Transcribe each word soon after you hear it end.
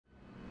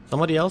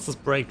Somebody else is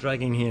brake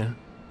dragging here.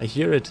 I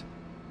hear it.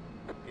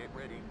 Get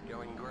ready,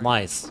 going green.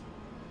 Nice.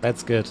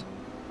 That's good.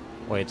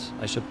 Wait,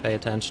 I should pay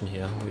attention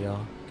here. We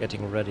are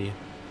getting ready.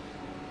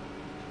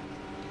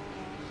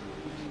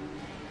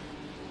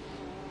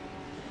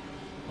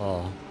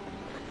 Oh.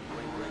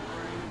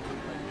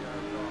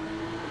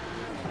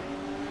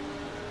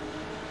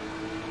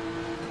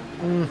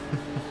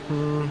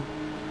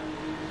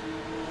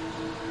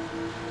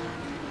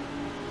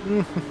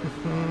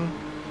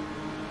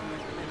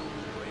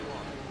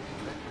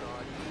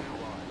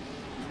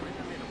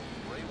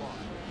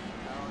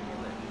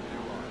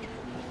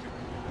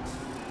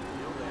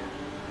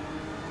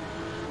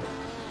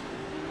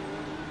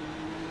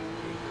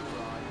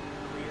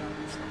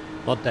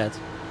 Not dead.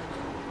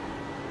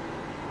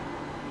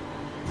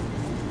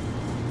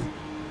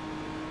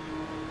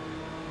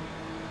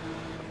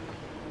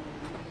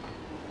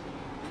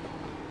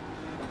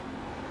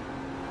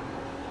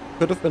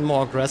 Could have been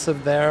more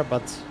aggressive there,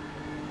 but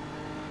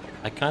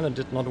I kind of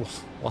did not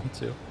want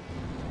to.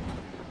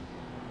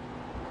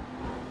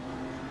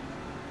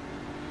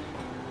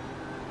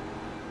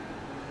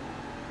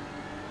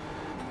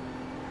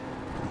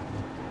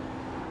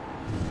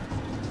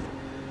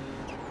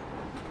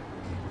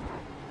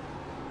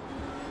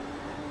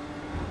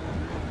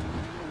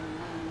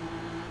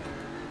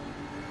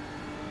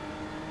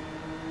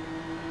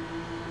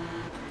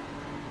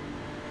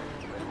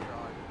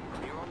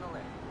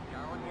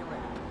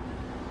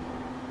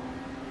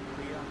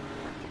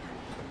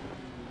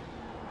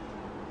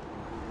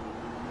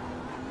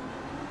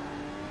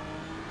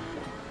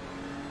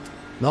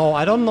 No,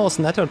 I don't know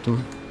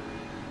Snetterton.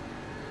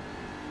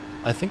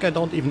 I think I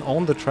don't even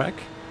own the track.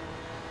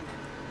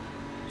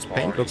 This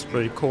paint looks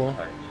pretty cool,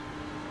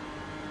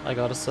 I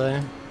gotta say.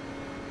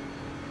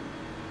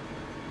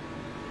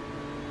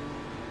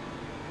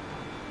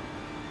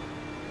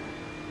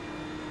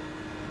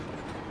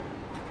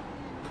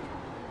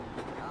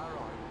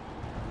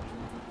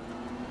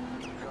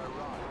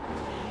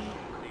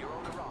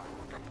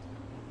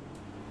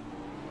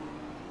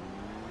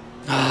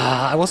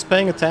 I was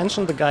paying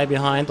attention, the guy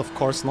behind, of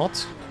course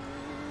not.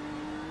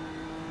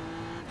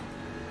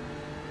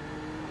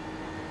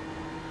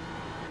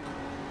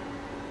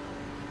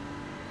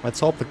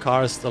 Let's hope the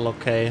car is still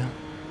okay.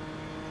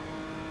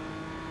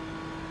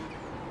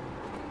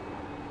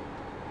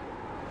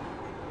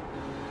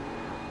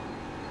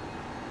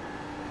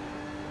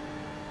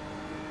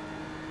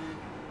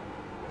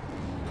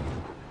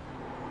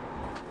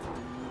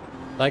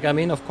 Like, I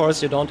mean, of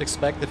course you don't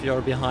expect if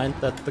you're behind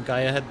that the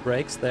guy ahead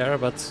brakes there,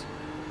 but...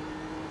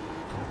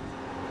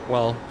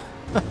 well...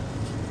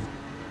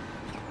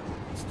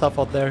 it's tough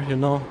out there, you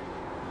know.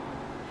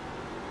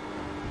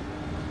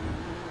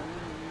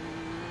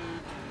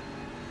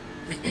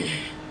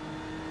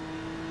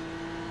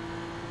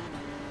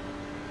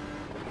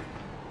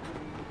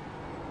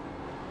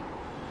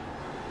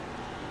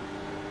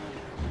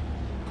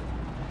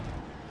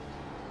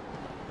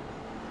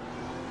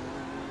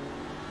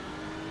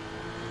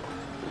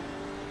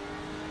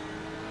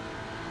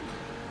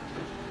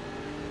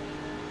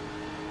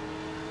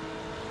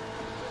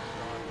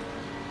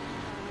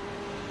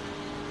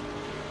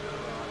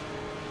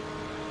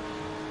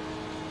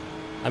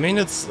 I mean,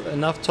 it's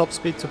enough top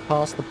speed to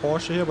pass the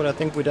Porsche here, but I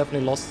think we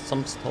definitely lost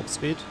some top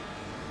speed.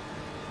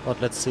 But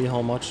let's see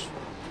how much.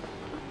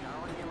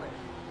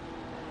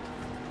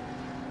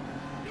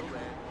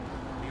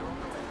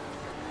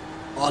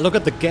 Oh, look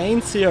at the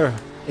gains here!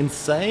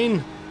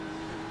 Insane!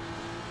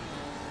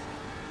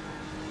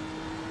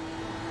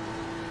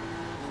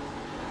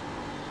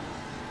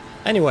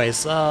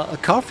 Anyways, a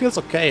car feels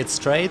okay, it's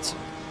straight.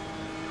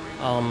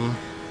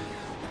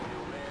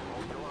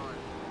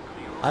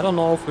 I don't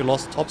know if we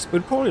lost top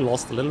speed. Probably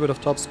lost a little bit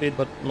of top speed,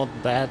 but not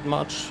that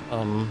much.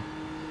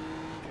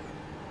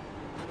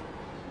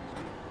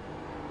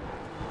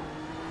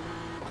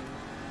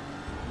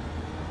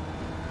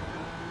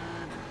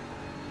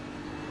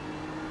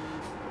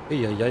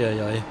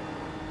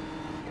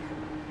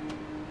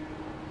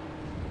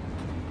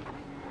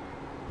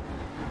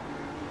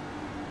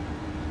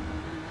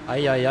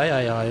 Ay.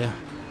 Ay.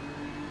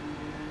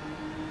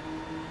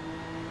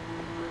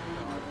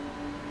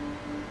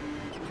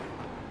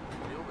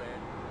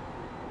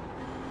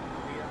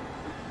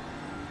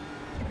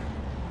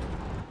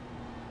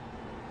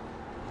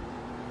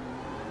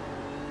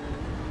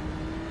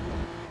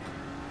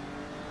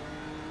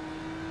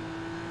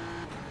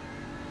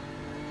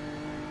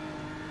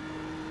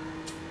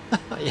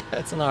 Yeah,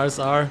 it's an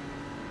RSR.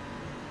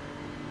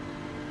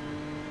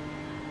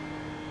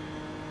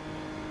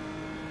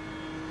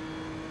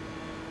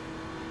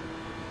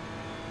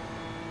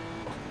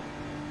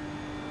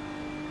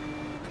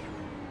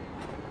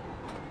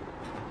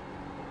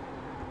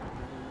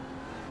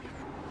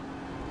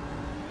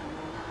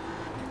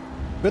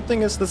 Good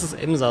thing is this is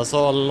IMSA,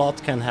 so a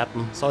lot can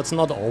happen, so it's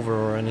not over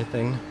or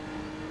anything.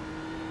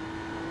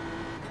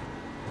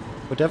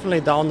 We're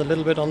definitely down a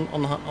little bit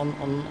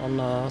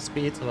on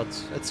speed, but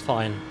it's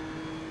fine.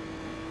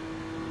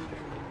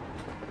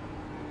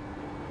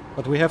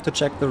 But we have to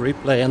check the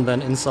replay and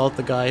then insult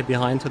the guy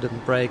behind who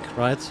didn't brake,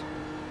 right?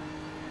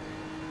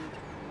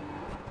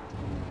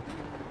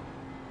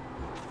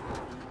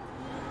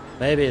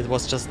 Maybe it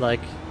was just like...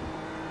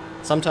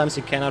 Sometimes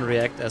you cannot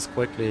react as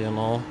quickly, you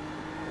know?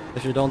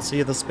 If you don't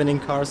see the spinning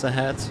cars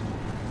ahead.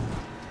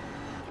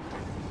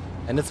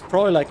 And it's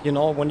probably like, you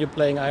know, when you're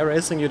playing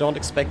iRacing, you don't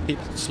expect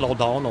people to slow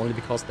down only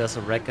because there's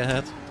a wreck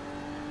ahead.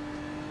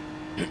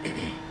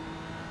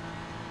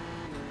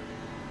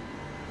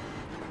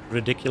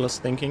 Ridiculous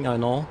thinking, I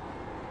know.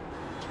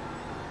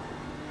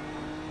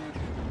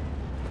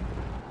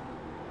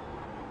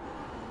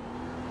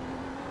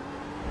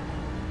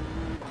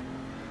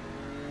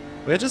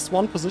 We're just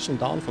one position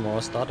down from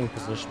our starting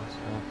position, so...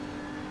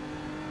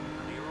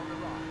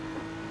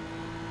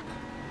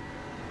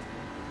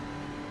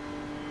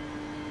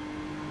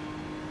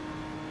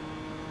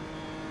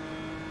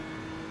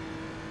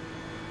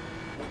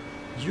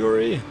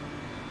 Yuri!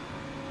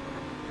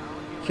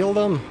 Kill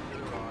them!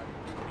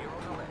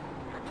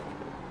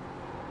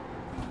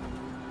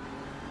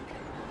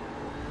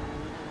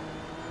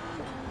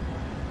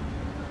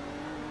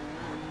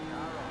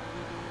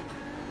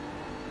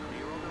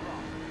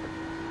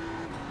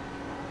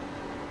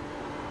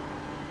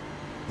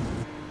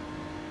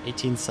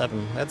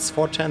 $18.7. That's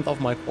 4/10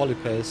 of my quali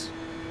pace.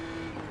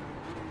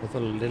 With a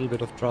little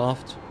bit of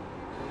draft.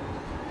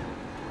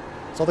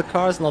 So the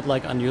car is not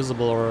like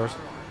unusable or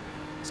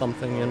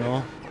something, you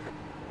know.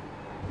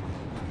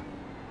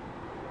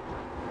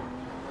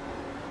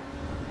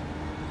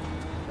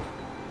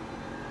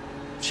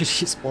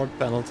 GG sport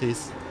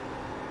penalties.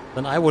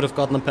 Then I would have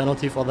gotten a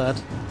penalty for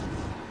that.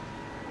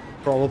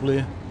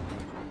 Probably.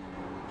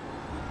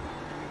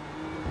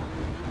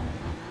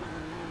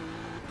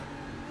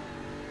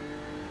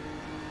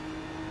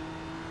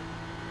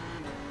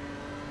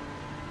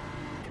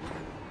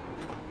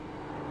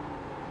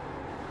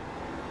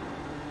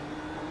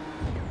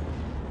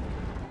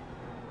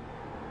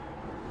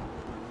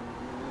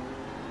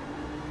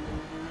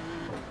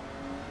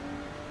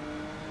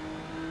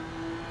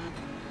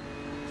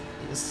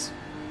 Yes.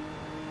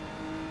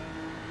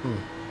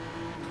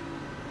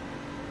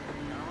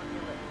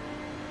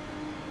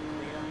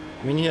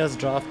 I mean, he has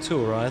draft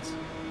too, right?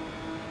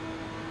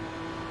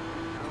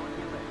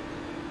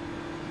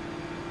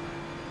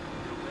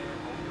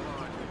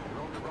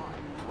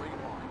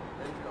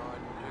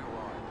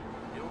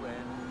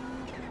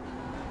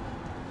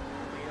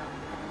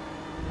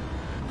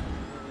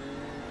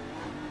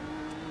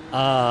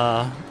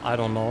 I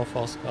don't know,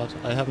 Foscott.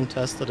 I haven't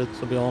tested it,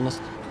 to be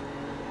honest.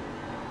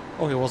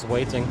 Oh, he was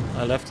waiting.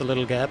 I left a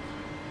little gap.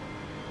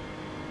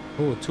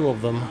 Ooh, two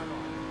of them.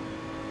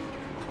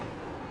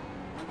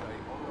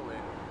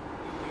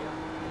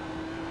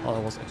 Oh,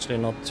 that was actually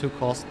not too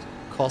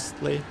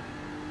costly.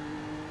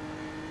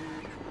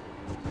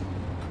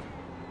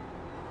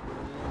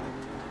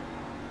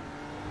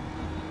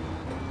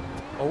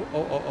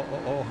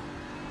 Oh.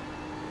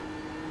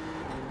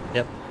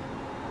 Yep.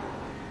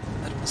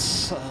 That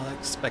was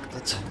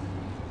expected.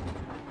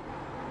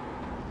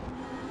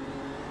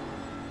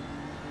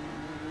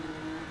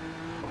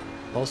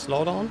 No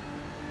slowdown?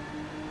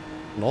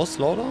 No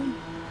slowdown?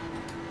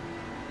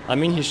 I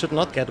mean, he should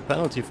not get a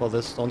penalty for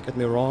this, don't get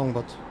me wrong,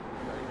 but...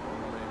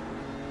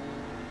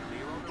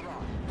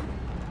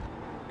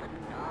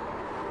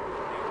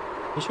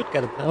 He should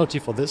get a penalty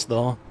for this,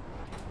 though.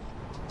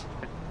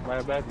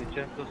 My bad,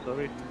 Vincenzo,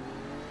 sorry.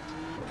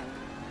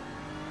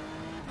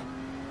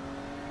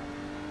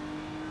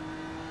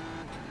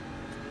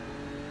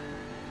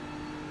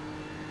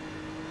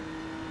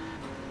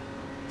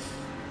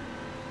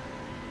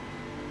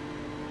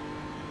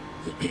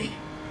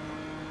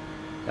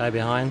 Guy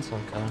behind,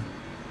 okay.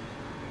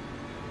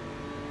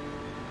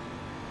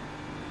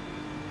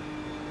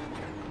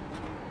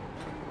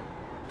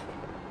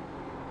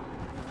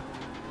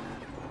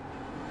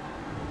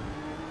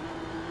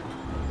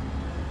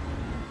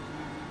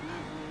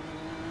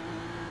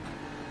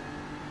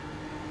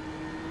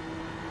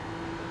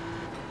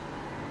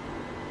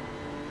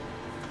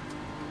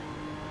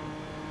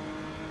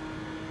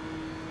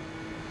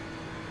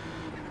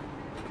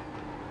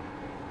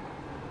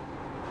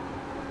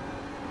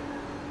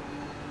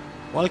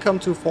 Welcome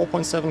to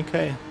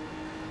 4.7k.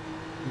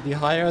 The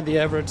higher the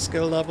average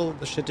skill level,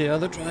 the shittier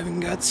the driving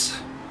gets.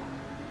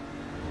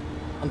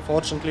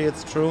 Unfortunately,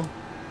 it's true.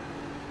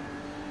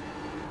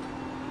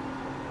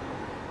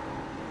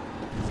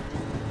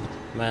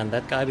 Man,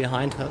 that guy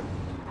behind her...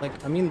 Like,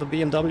 I mean, the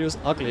BMW is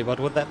ugly, but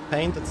with that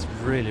paint, it's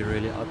really,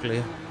 really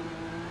ugly.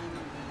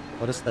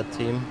 What is that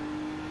team?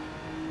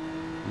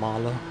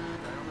 Mahler.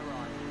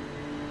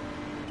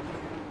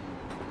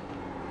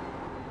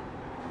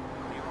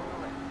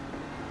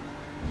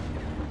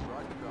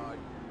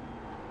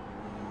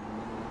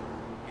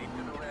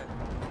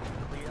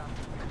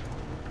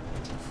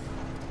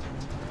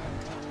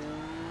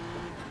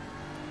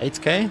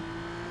 $8K?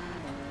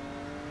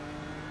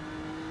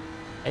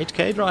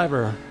 8K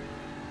driver.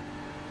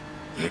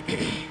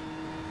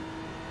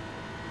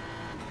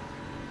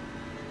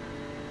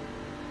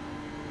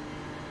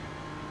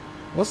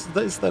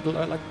 Is that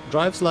like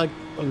drives like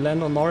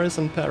Lando Norris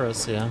and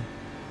Paris, yeah.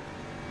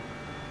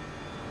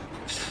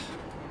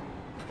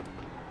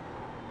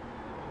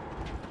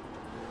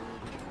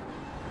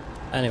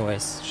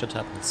 Anyways, shit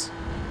happens.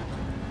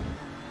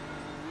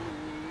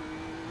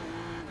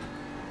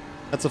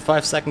 That's a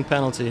 5-second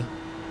penalty.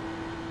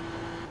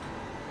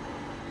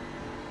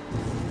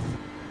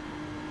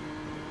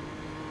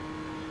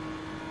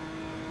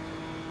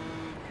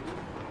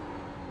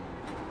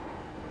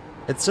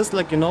 It's just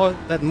like, you know,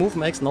 that move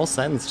makes no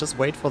sense. Just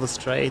wait for the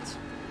straight.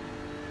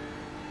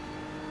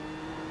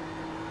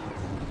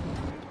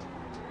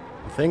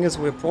 The thing is,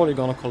 we're probably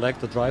gonna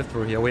collect the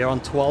drive-through here. We are on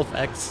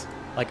 12x,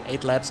 like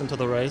 8 laps into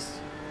the race.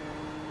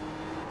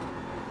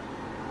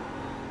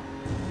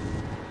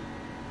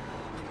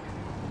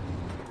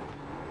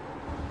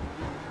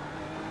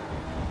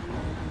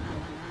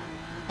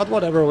 But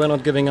whatever, we're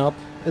not giving up.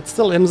 It's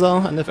still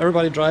IMSA, and if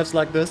everybody drives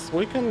like this,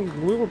 we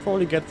will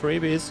probably get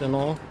freebies, you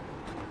know.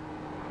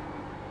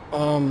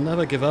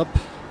 Never give up.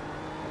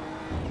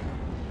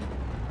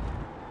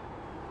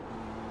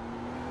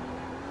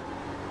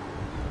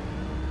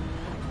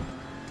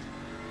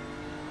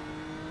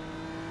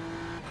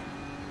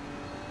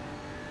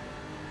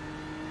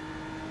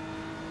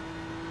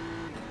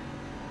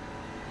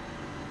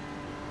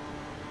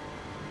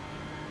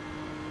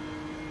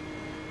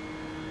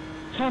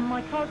 Tim,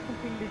 my car's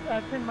completely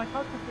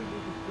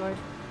destroyed.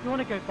 If you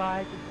want to go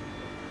by,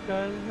 just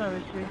go, there's no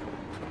issue.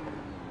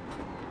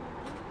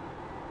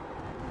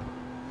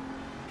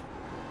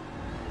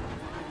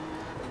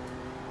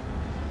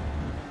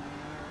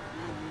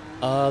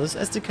 This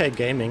SDK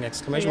Gaming,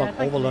 exclamation mark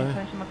overlay.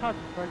 My car's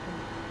broken.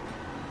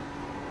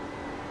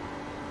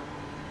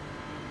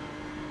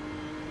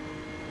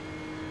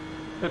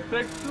 It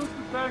takes 2 to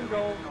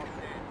tango.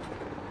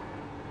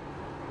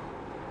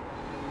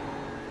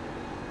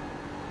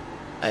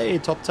 Hey,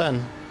 top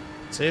 10.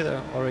 See,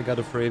 there already got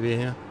a freebie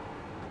here.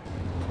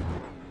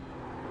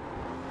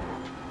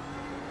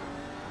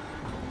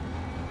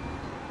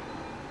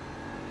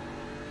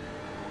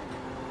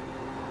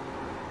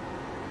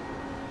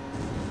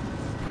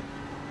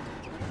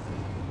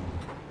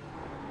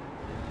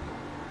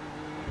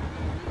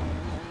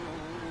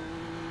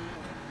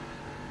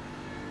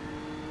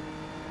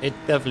 It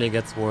definitely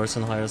gets worse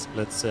in higher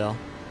splits, yeah.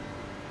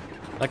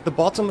 Like the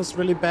bottom is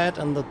really bad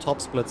and the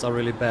top splits are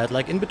really bad.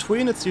 Like in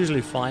between it's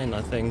usually fine,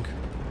 I think.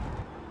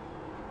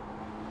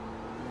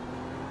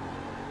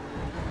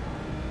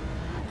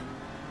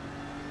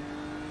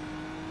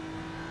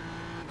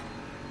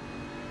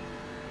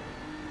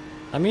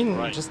 I mean,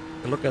 Right. just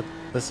look at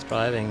this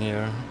driving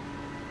here.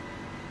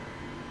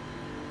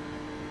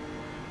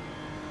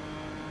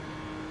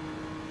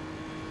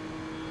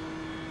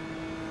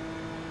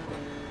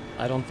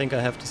 I don't think I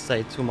have to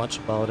say too much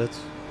about it.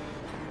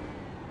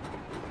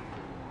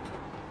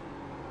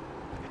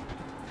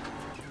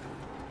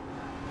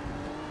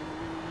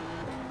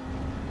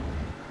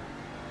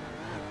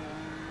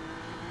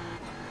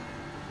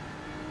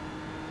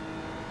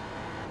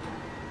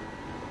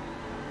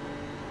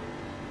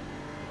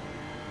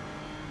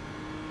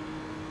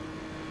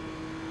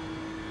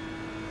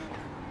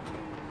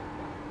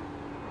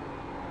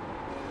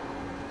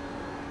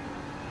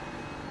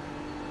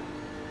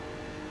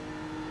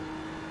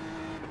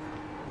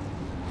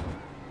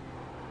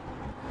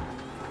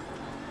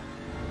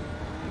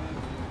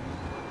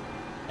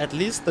 At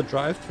least the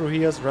drive-through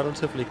here is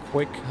relatively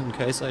quick, in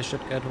case I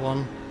should get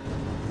one.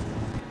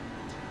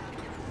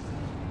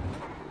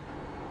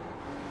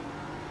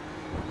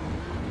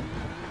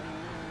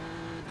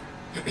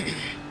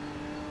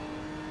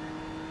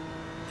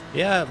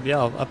 Yeah,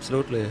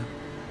 absolutely.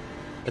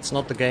 It's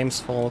not the game's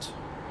fault.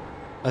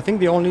 I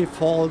think the only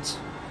fault,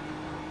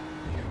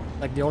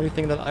 like the only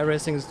thing that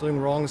iRacing is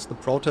doing wrong is the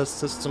protest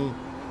system.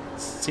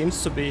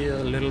 Seems to be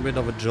a little bit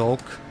of a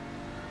joke.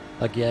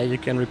 Like, yeah, you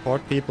can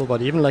report people,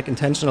 but even like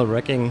intentional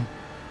wrecking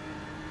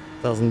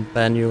doesn't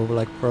ban you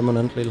like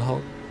permanently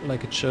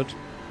like it should.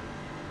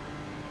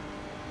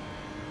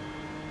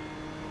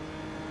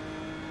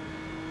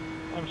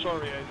 I'm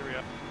sorry,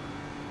 Adrian.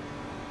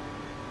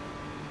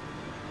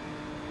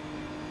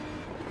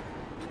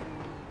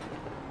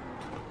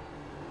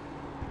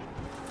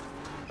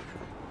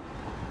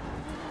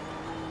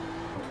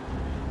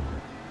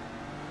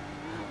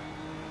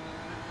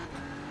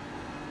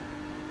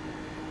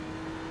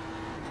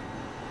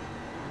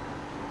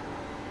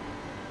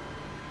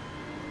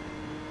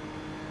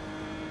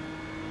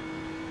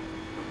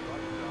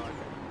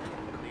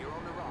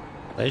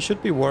 They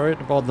should be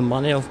worried about the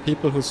money of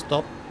people who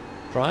stop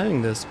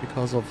driving this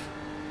because of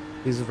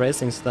these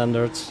racing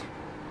standards.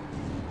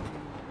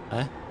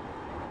 Eh?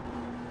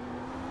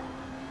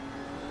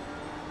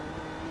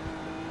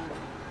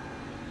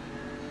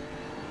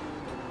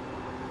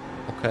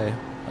 Okay,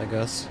 I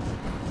guess.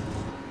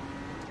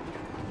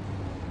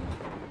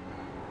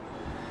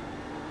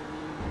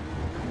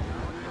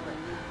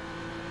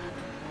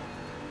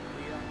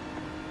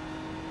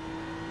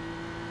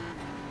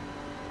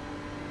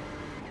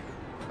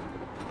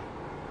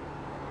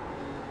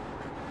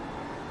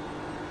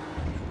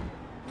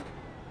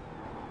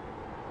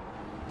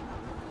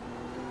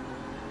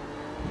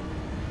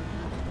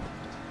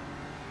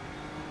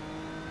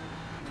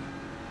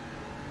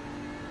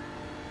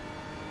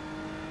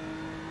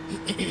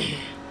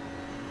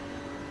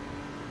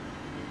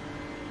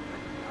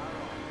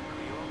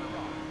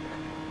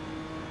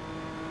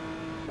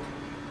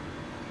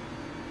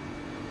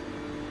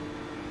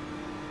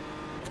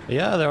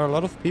 Yeah, there are a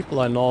lot of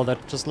people I know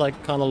that just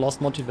like kind of lost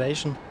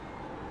motivation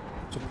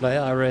to play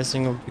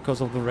iRacing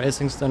because of the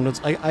racing standards.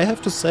 I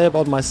have to say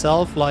about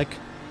myself, like,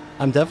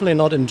 I'm definitely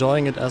not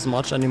enjoying it as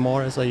much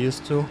anymore as I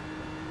used to.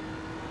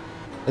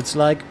 It's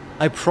like,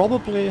 I'm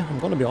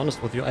gonna be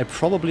honest with you, I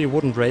probably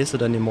wouldn't race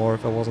it anymore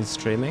if I wasn't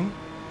streaming.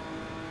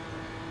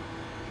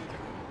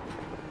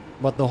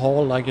 But the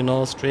whole, like, you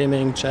know,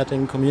 streaming,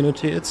 chatting,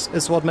 community,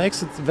 it's what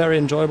makes it very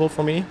enjoyable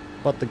for me.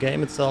 But the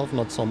game itself,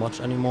 not so much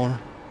anymore.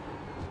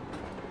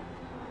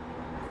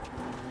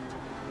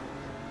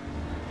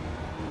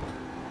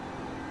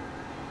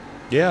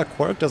 Yeah,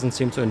 Quirk doesn't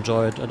seem to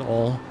enjoy it at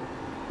all.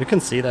 You can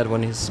see that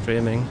when he's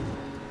streaming.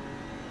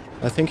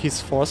 I think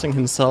he's forcing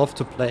himself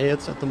to play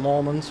it at the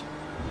moment.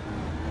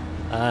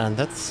 And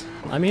that's...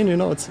 I mean, you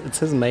know, it's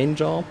his main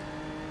job.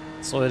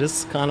 So it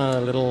is kinda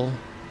a little...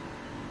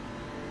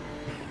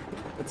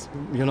 It's,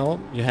 you know,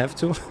 you have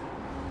to.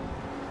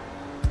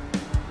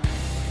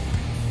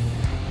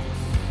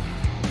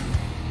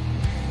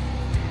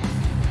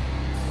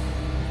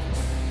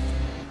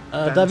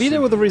 Davide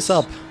with a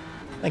resub.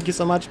 Thank you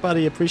so much,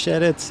 buddy.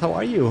 Appreciate it. How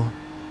are you?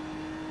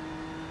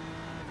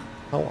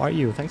 How are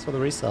you? Thanks for the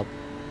resub.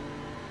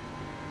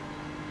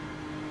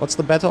 What's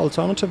the better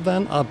alternative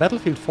then?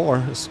 Battlefield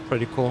 4 is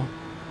pretty cool.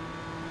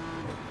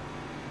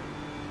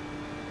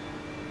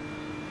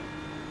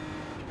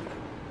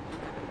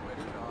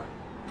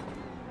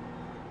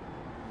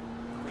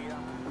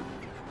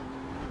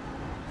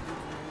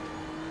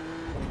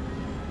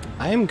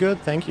 I am good,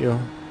 thank you.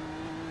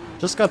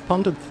 Just got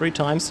punted 3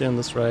 times here in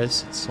this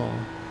race, so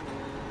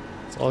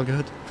it's all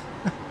good.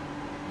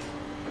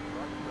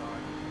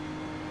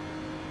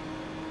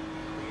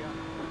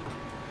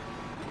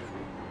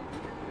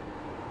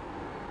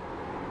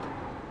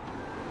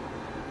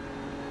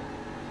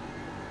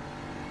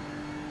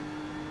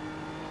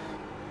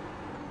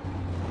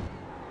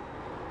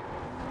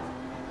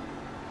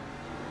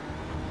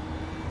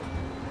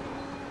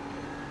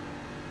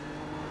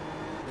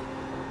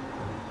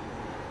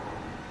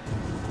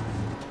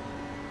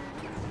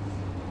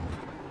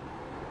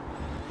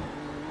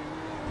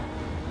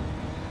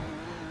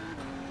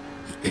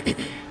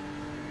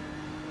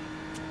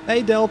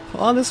 Hey Delp,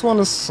 this one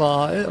is,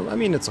 I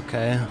mean, it's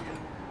okay.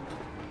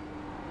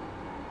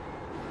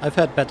 I've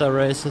had better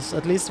races.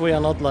 At least we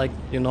are not like,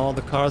 you know,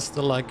 the car is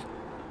still like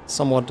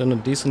somewhat in a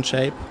decent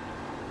shape.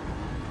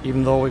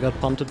 Even though we got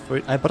punted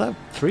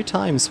 3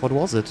 times, what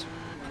was it?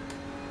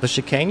 The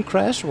chicane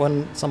crash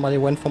when somebody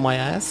went for my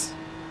ass?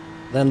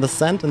 Then the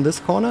sand in this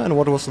corner, and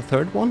what was the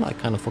third one? I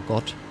kind of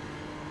forgot.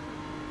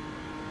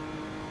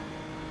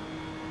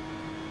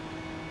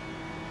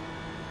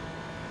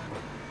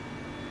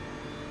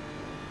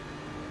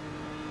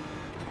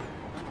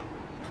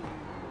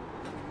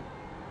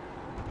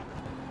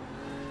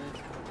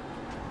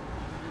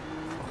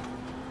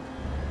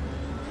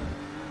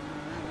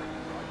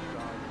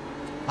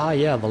 Ah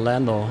yeah, the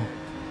Lando.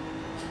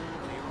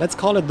 Let's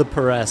call it the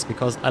Perez,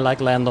 because I like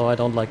Lando, I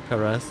don't like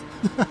Perez.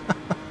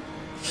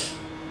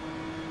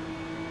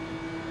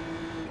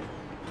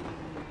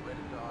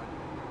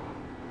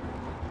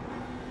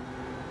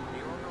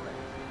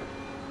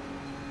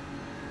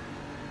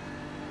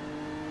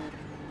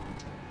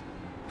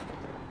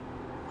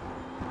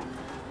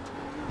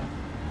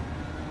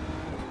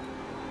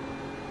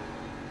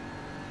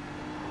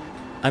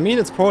 I mean,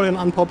 it's probably an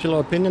unpopular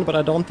opinion, but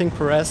I don't think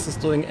Perez is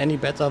doing any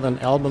better than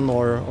Albon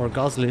or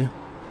Gasly.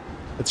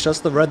 It's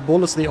just the Red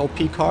Bull is the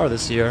OP car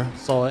this year,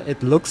 so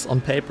it looks on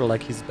paper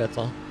like he's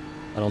better.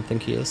 I don't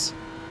think he is.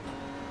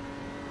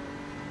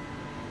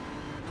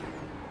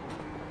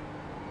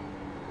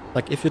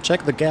 Like, if you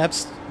check the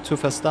gaps to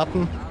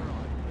Verstappen,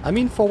 I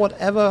mean, for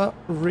whatever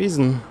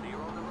reason,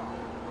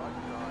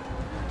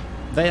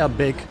 they are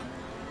big.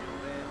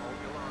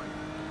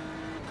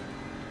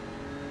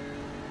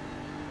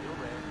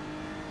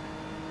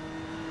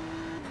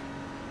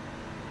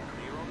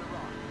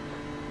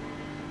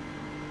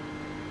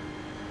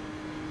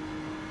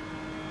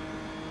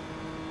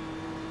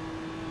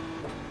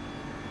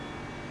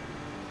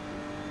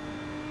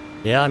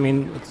 Yeah, I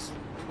mean,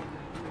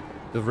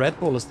 the Red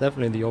Bull is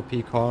definitely the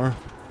OP car.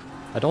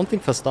 I don't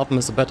think Verstappen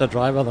is a better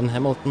driver than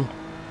Hamilton.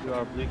 You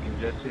are blinking,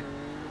 Jesse.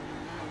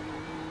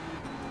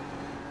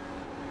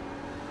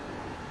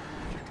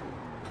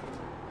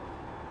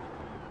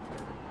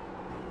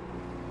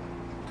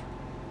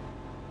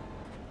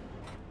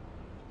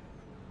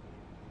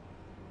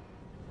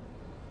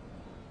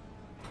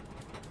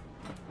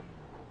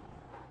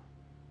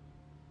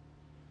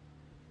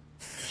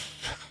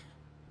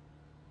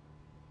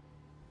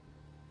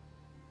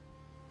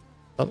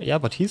 Yeah,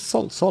 but he's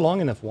so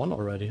long in F1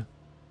 already.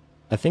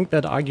 I think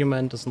that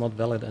argument is not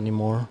valid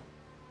anymore.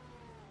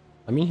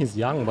 I mean, he's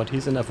young, but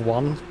he's in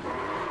F1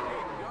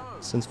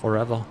 since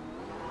forever.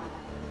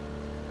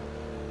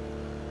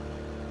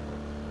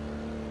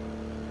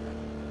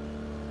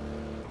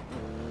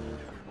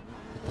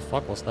 What the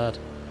fuck was that?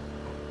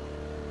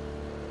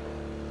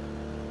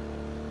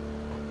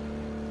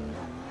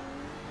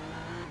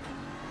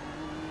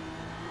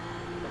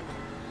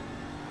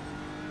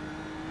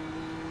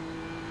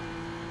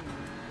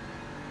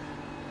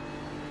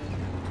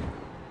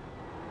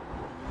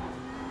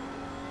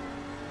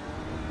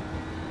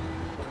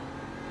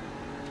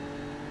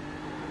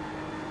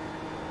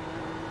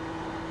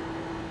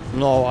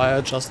 No, I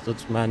adjusted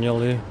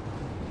manually.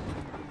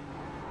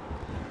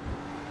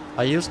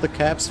 I used the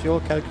cab's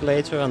fuel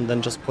calculator and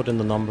then just put in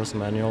the numbers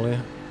manually.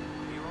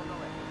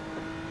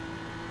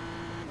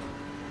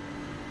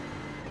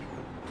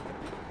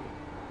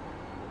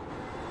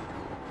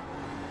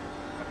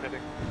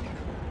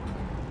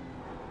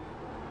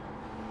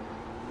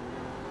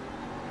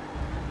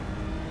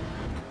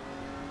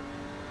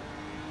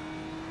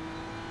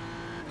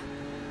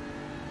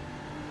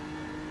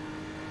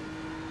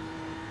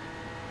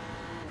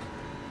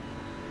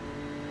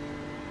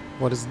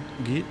 What is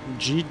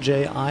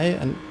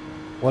GJI and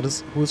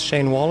who's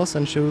Shane Wallace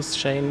and who's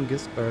Shane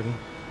Gisbergen?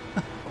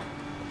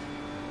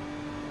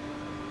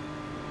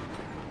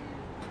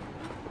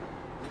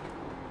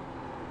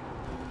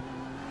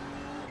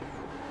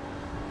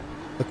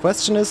 The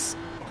question is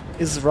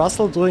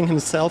Russell doing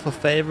himself a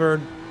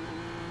favor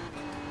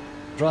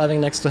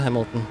driving next to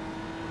Hamilton?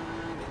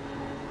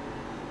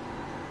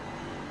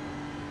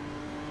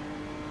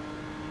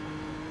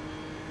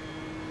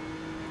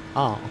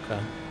 Ah, okay.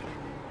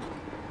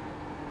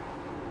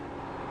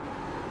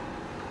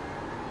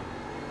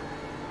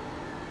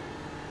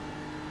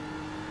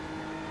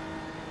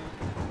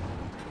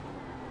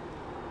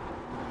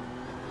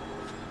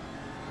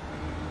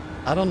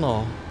 I don't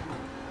know.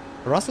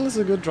 Russell is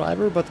a good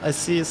driver, but I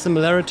see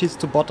similarities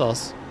to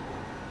Bottas.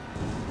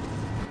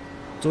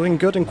 Doing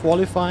good in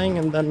qualifying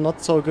and then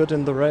not so good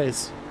in the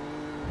race.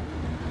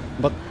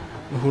 But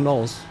who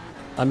knows?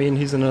 I mean,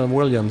 he's in a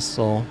Williams,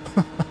 so...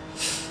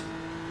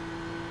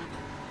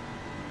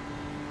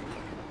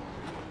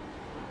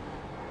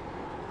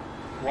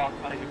 What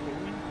are you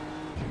doing?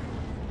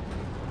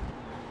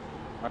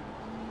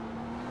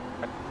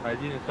 I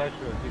didn't touch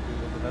you, I think it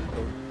was an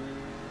echo.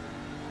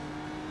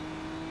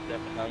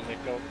 Definitely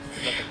echo.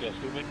 Is that like you're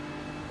stupid?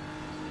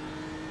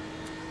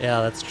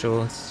 Yeah, that's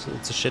true.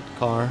 It's a shit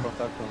car.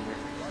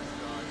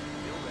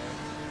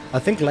 I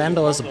think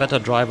Lando is a better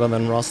driver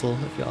than Russell,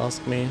 if you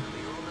ask me.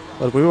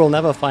 But we will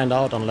never find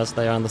out unless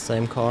they are in the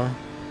same car.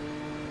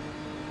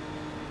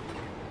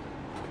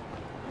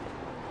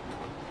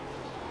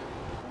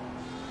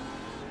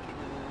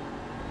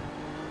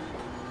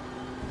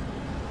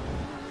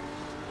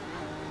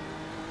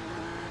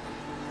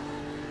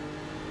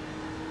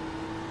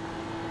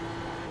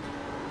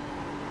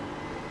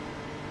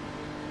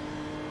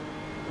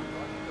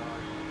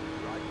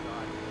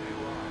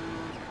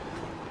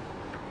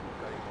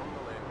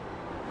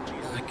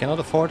 I cannot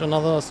afford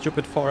another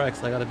stupid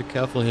 4X, I gotta be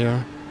careful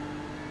here.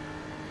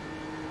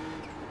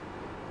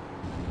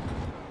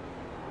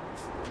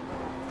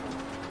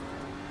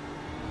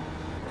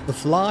 The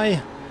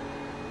fly!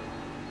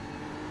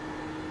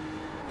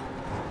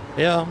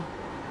 Yeah.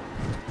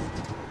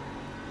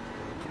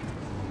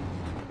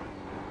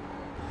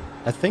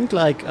 I think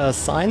like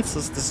Sainz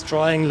is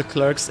destroying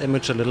Leclerc's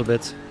image a little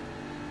bit.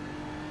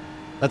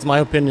 That's my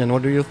opinion,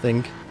 what do you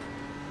think?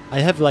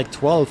 I have like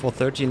 12 or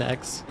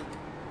 13X.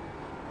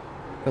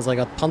 Because I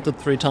got punted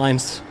 3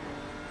 times.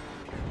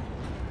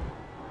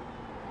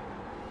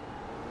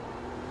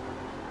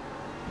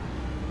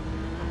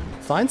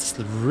 Sainz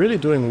is really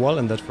doing well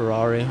in that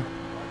Ferrari.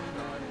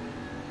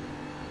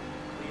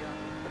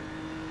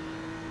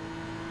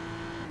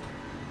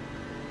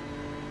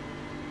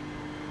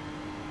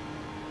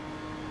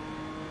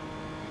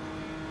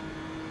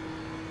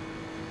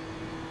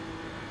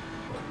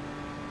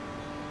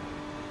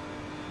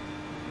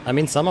 I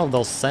mean, some of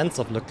those sense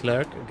of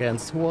Leclerc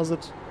against, who was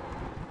it?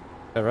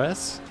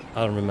 VRS?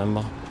 I don't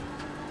remember.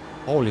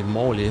 Holy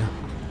moly.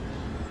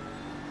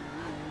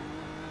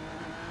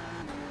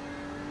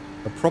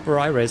 A proper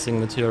iRacing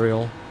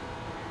material.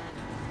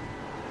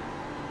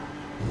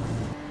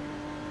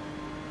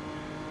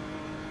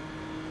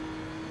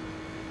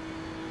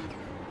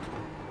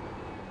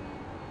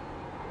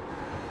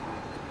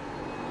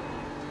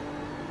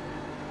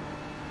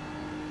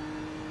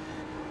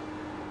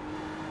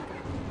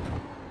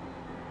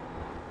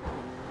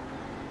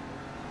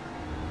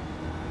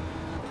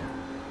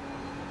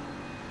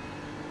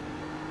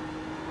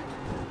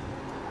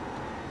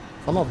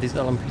 Some of these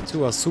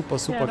LMP2 are super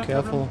no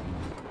careful.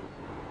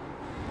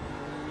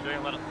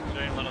 Let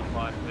us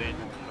fly, please.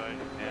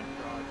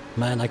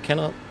 Man, I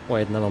cannot...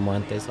 Wait, never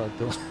mind, these are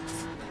two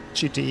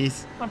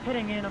GTEs. I'm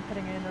pitting in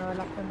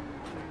left in.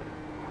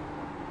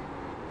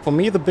 For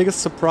me, the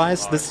biggest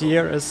surprise this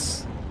year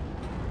is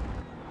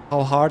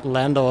how hard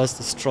Lando is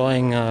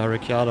destroying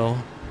Ricciardo.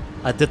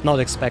 I did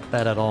not expect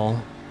that at all.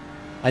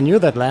 I knew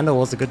that Lando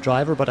was a good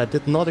driver, but I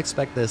did not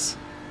expect this.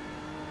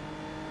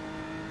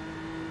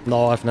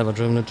 No, I've never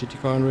driven a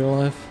GT car in real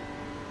life.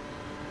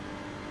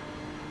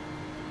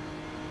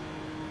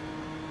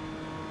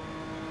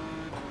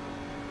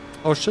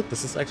 Oh shit,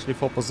 this is actually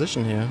for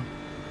position here.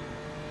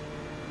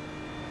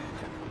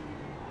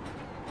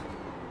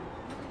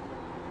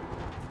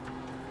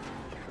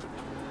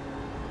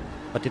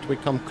 But did we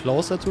come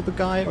closer to the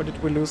guy or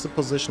did we lose the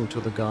position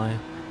to the guy?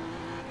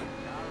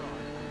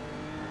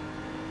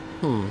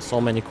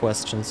 So many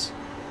questions.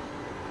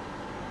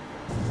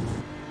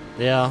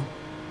 Yeah.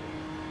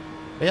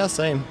 Yeah,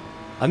 same.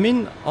 I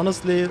mean,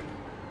 honestly,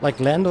 Like,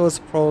 Lando is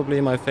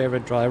probably my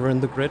favorite driver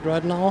in the grid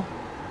right now.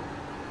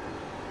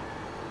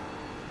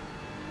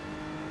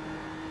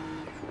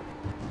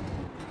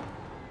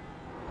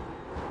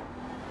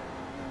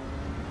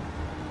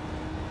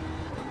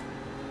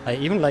 I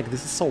even like,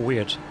 this is so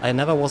weird. I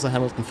never was a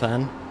Hamilton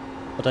fan,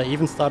 but I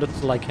even started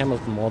to like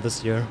Hamilton more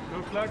this year.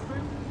 No flag,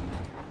 please.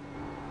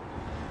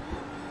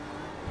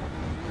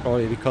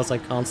 Probably because I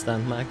can't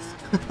stand Max.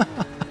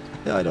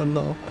 Yeah, I don't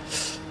know.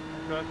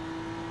 Okay.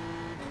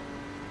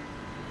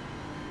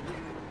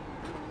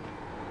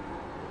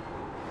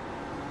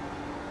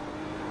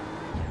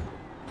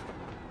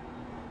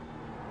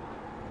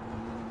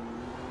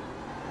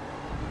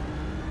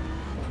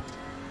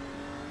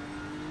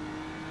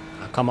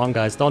 Come on,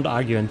 guys, don't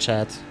argue in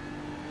chat.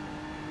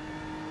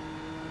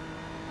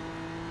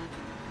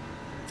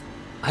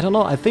 I don't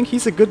know, I think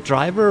he's a good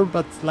driver,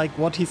 but like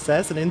what he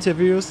says in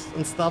interviews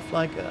and stuff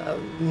like...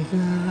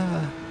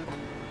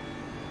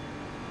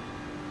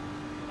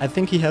 I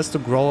think he has to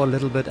grow a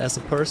little bit as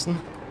a person.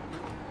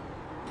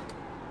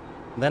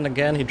 Then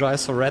again, he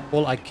drives for Red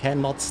Bull. I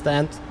cannot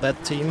stand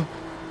that team.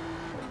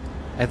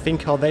 I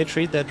think how they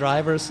treat their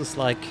drivers is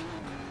like...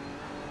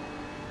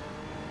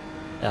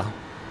 Yeah.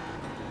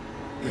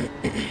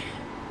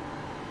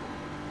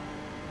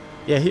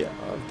 Yeah,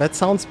 that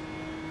sounds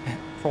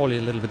probably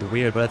a little bit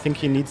weird, but I think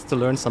he needs to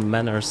learn some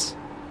manners.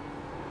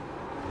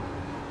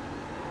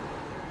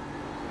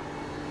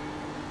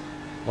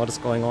 What is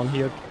going on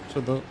here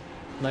to the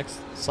next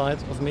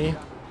side of me?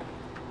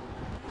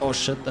 Oh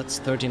shit, that's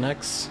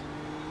 13x.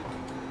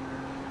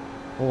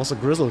 What was a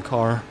Grizzle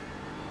car?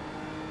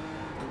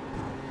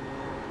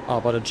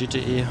 Ah, but a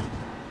GTE.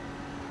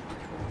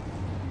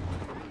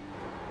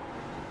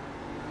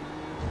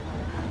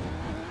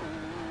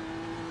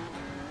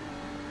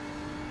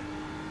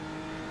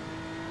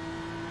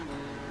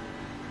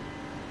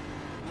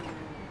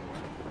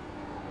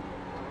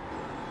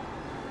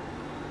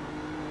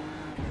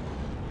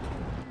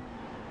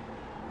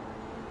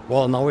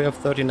 Well, now we have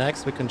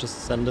 13x, we can just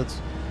send it,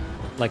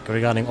 like,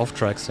 regarding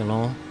off-tracks, you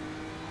know.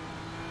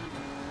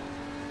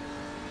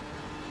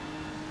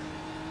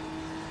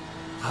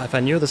 If I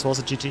knew this was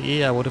a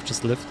GTE, I would have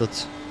just lifted.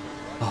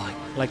 Oh,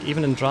 like,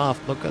 even in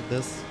draft, look at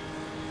this.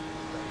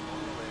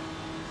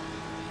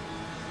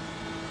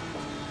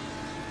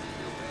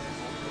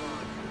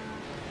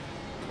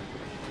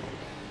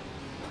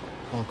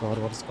 Oh god,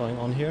 what is going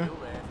on here?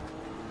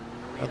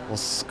 That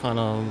was kind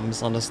of a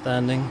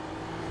misunderstanding.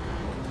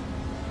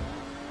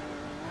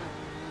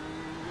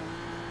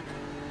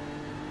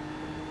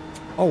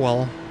 Oh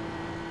well.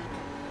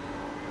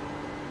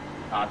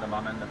 The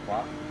man in the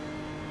flat.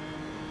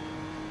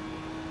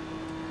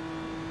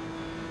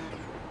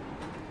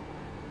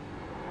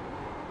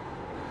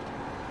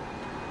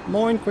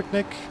 Moin, Quick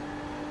Nick.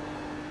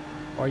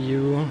 How are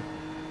you?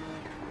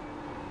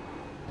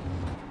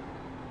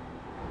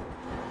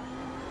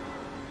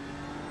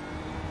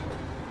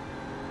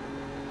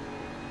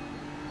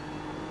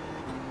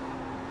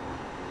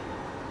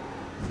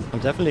 I'm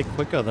definitely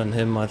quicker than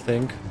him, I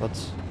think,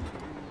 but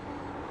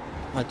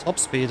my top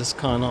speed is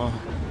kinda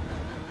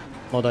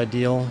not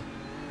ideal.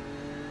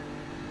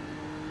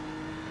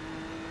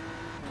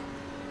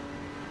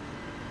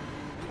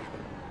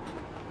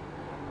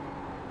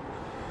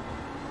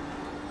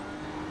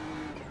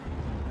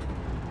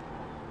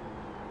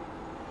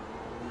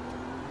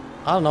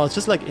 I don't know, it's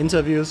just like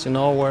interviews, you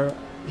know, where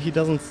he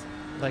doesn't,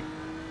 like,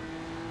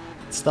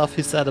 stuff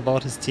he said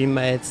about his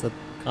teammates that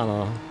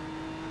kinda,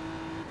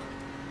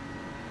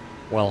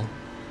 well...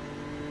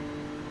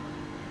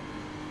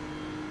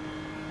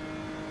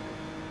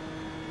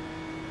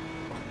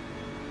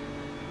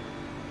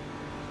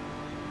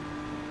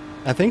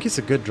 I think he's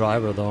a good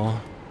driver, though.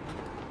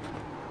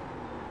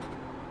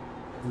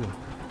 Ooh.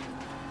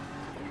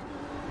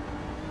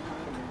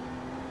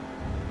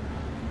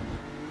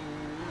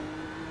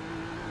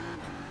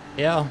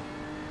 Yeah.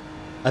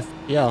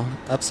 Yeah,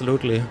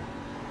 absolutely.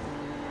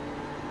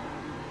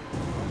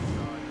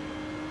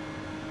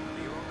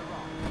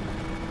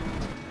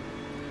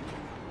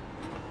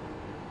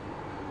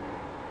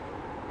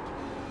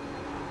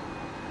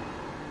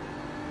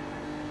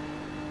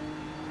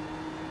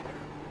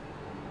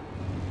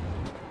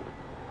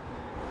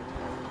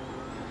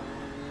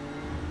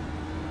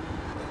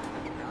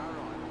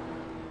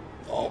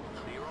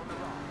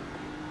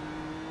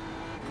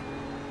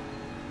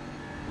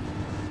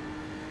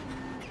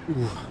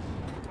 Ooh.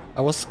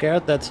 I was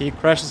scared that he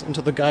crashes into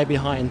the guy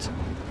behind.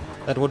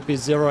 That would be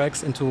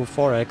 0x into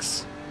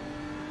 4x.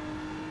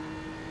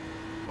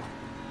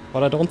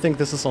 But I don't think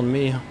this is on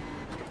me.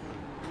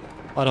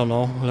 I don't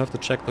know, we'll have to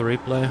check the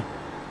replay.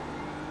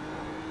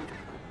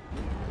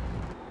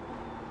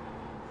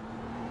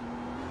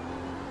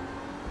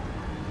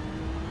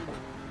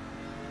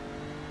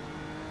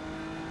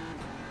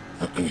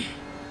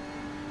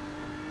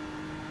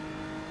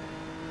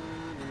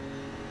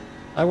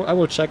 I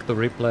will check the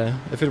replay.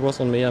 If it was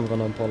on me, I'm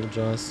gonna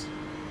apologize.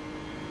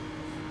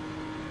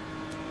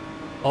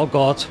 Oh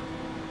god.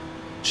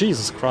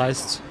 Jesus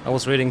Christ. I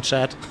was reading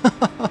chat.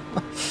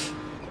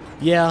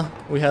 Yeah,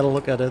 we had a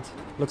look at it.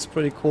 Looks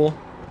pretty cool.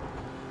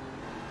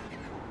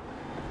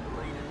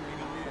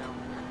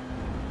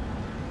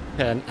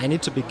 Okay, and I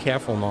need to be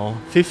careful now.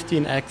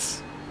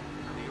 15x.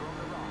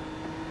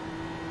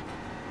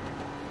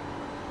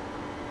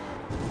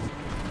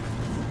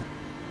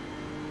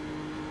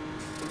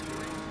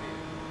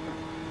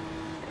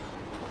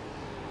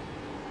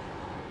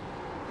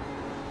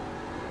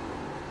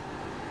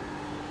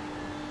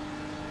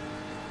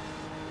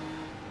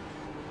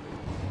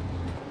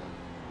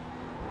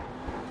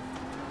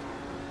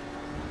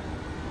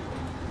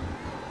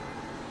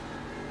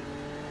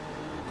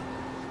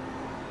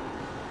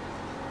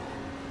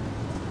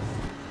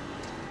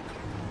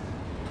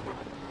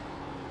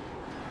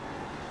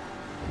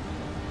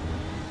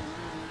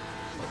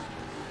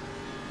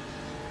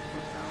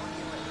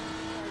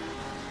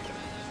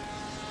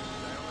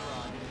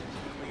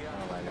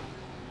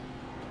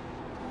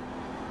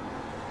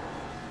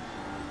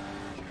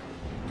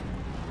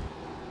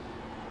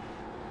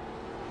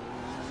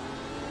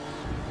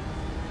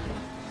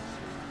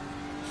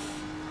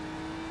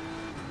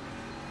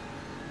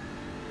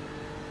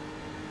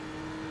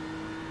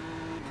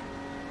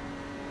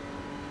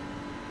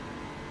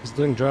 He's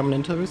doing German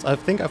interviews? I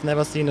think I've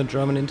never seen a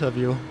German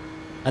interview.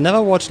 I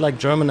never watched like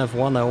German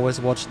F1, I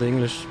always watched the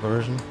English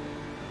version.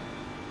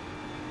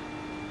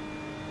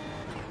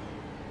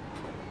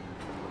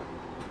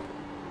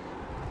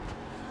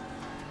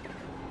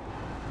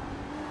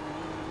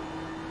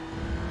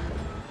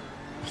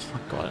 Oh my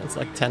god, it's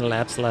like 10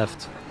 laps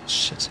left.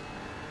 Shit.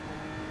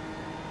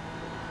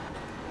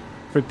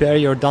 Prepare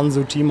your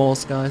Danzu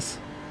Timos, guys.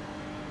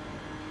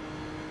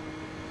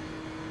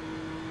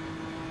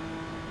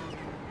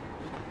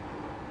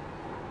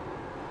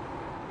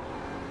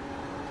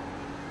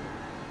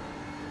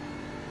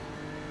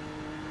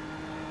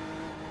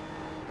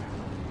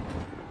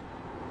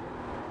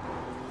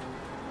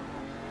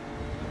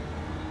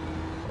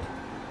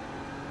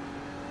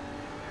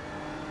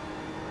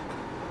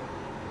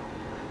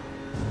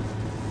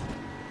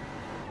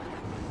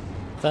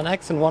 An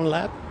X in one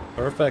lap?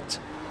 Perfect.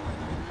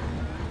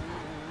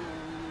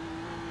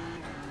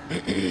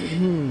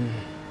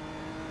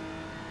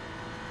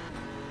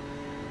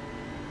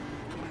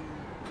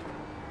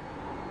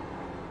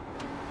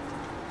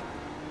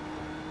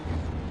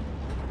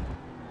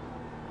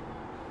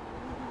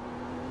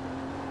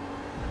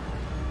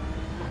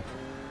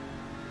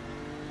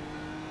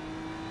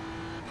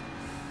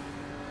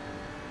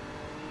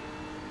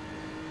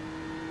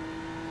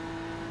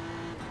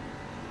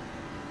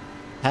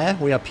 Huh?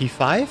 We are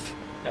P5?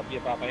 จับเบีย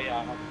ร์ปลาไปยา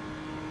ครับ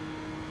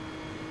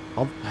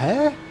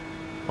Huh?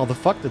 How the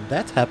fuck did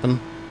that happen?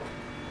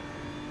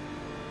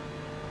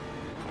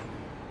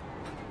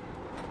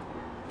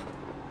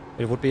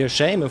 It would be a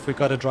shame if we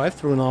got a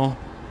drive-through now.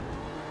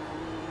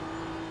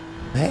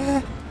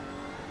 Huh?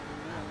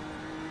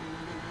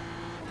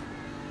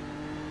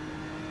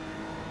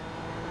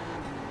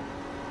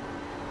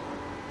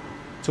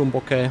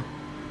 Tumboke.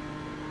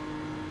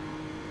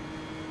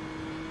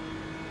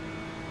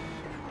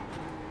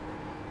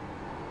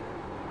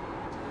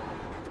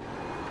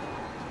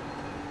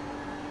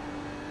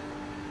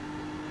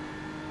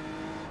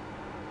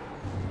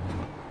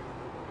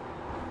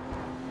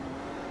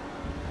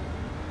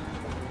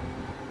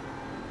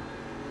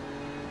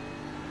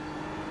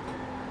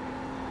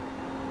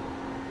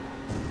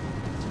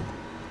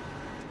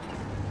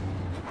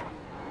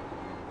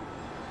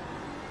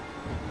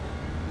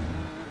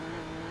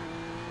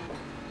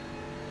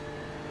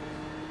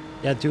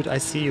 Yeah, dude, I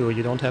see you.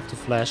 You don't have to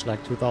flash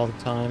like 2,000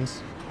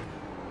 times.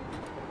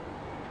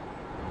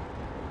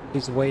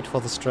 Please wait for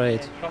the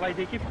straight. Travail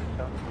d'équipe,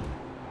 ça.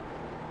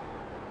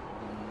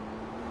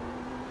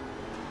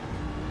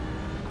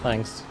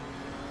 Thanks.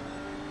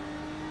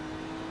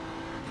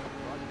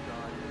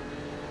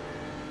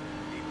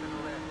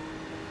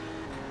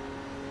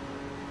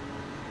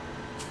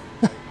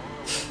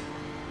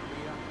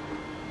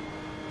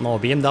 No,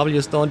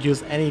 BMWs don't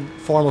use any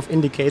form of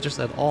indicators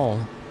at all.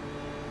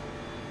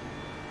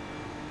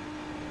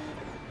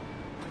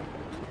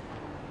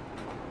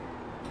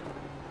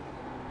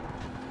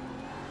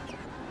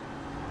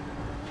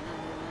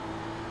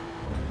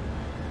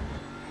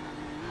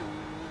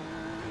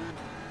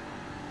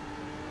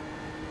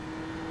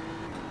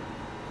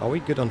 Are we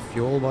good on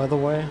fuel, by the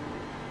way?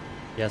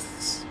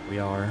 Yes, we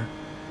are.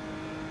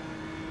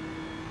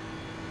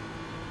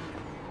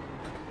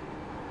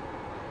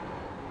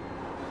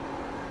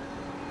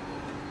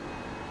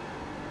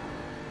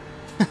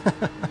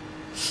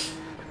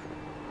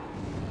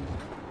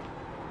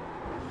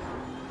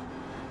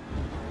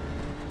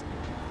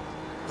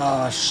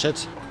 Ah,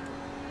 shit.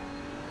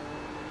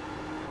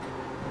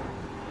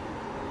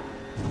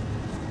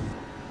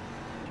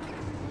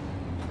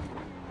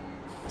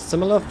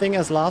 Similar thing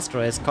as last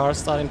race, cars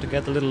starting to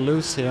get a little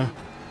loose here.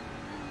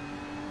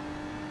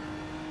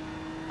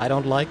 I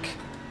don't like.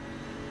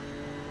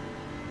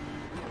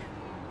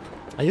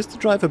 I used to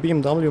drive a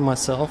BMW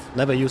myself,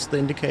 never used the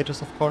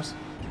indicators of course.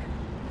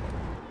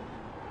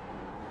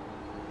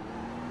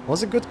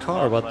 Was a good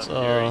car, but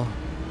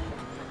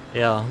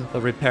yeah,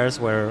 the repairs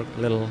were a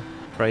little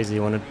crazy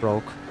when it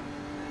broke.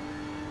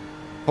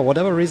 For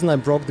whatever reason I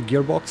broke the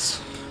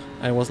gearbox.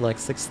 It was like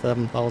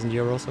 6,000–7,000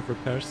 euros of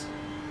repairs.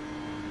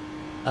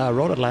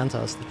 Road Atlanta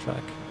is the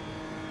track.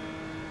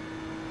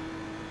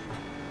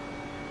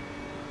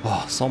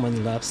 Oh, so many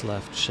laps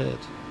left, shit.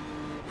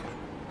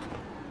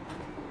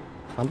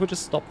 Can't we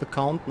just stop the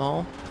count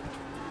now?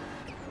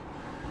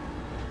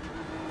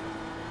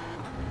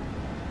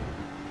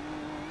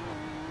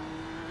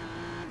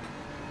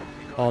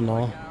 Oh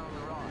no.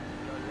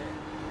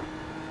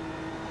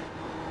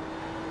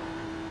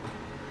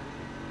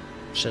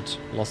 Shit,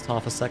 lost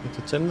half a second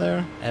to Tim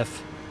there.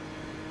 F.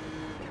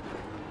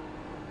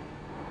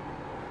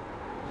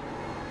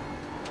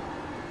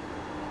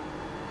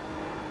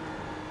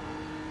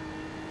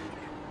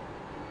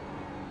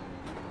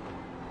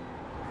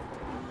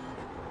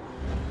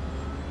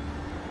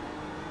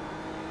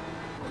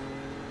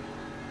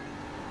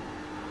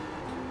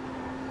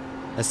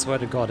 I swear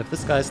to God, if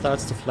this guy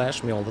starts to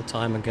flash me all the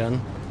time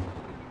again.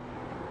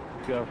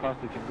 See how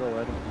fast you can go,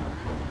 I don't know.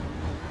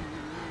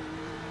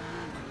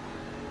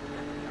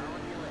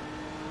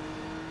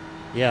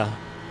 Yeah,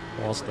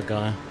 was the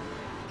guy.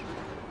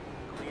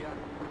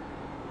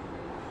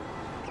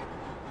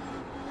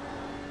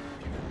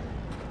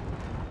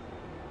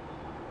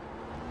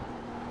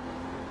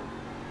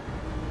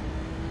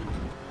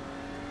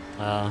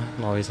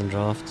 Now he's in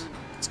draft.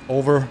 It's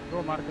over.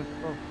 Go, Marcus,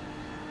 go.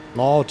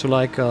 No, to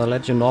like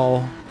let you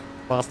know,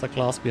 faster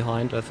class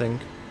behind, I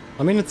think.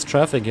 I mean, it's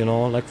traffic, you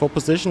know, like for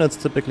position it's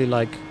typically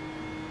like,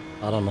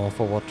 I don't know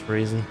for what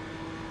reason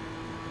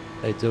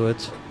they do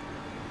it.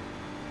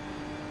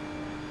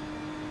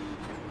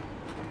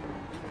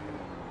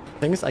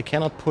 Thing is, I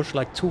cannot push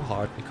like too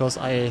hard because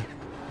I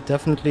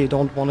definitely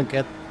don't want to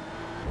get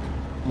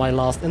my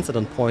last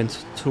incident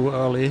point too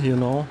early, you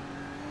know.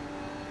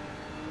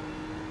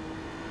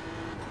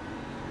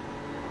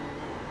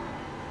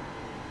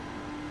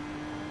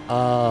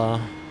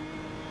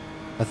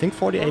 I think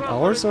 48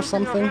 hours or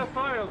something.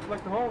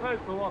 Like the whole race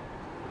or what?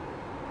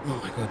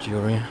 Oh my god,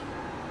 Yuri.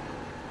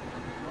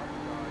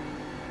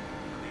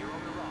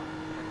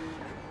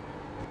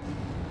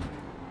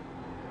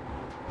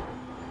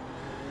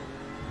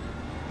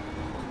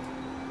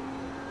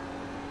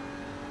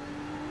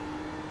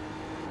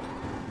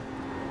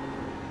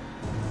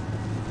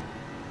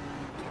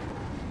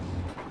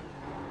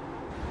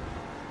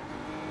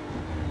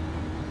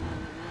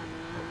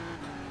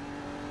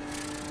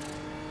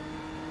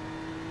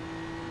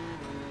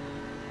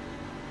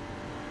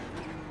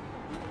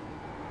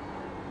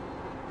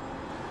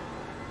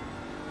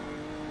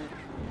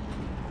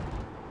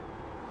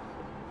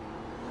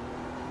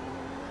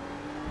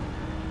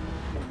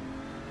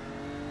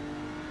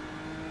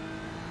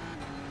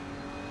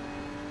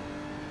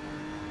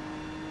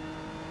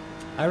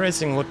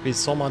 iRacing would be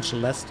so much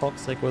less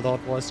toxic without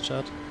voice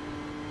chat.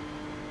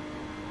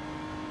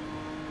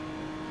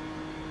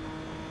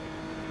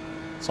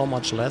 So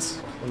much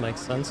less, that makes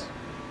sense.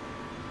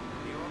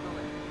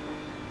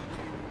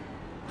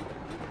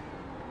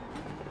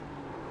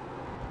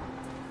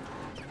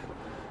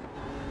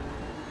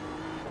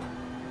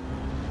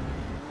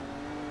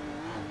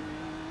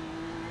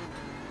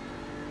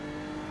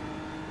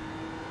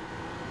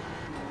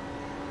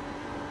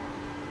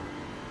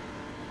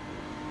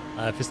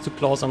 If it's too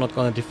close, I'm not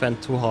gonna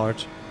defend too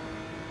hard.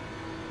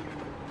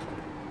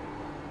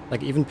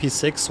 Like even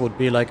P6 would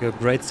be like a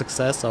great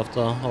success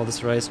after how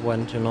this race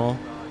went, you know.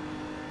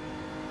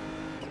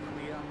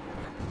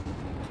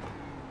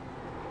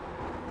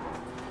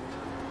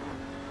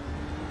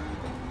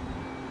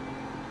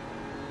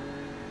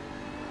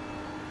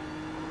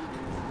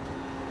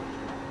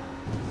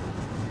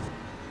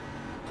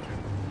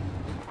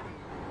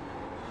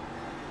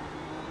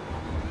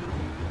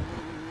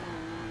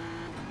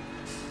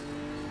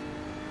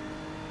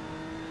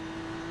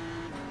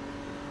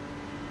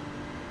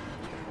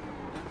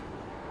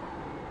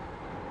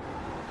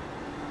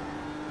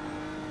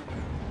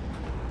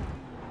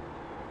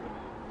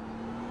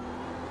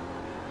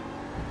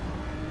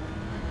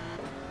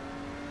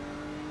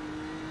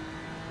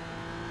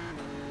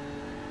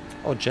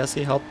 Oh,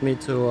 Jesse helped me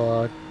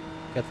to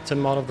get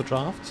Tim out of the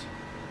draft.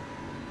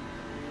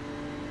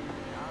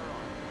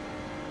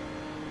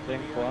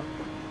 Thanks, one.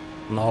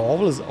 No,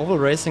 oval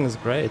racing is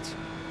great.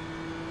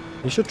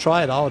 You should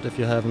try it out if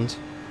you haven't.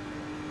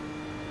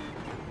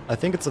 I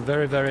think it's a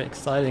very, very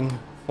exciting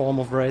form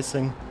of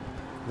racing.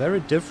 Very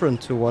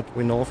different to what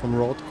we know from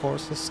road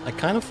courses. I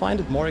kind of find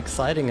it more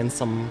exciting in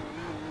some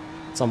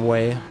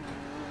way.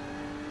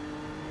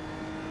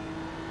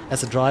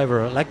 As a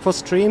driver. Like for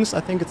streams, I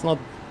think it's not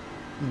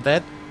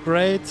that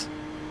great,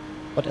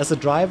 but as a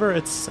driver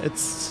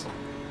it's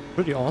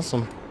pretty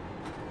awesome.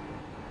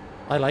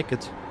 I like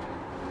it.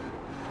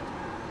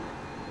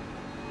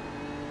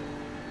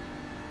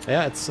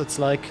 Yeah, it's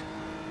like,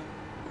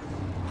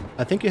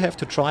 I think you have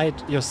to try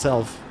it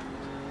yourself.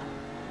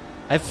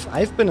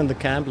 I've been in the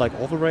camp like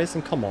oval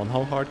racing, come on,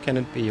 how hard can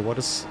it be?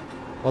 What's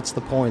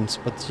the point?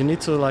 But you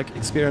need to like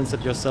experience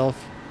it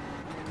yourself,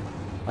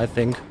 I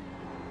think.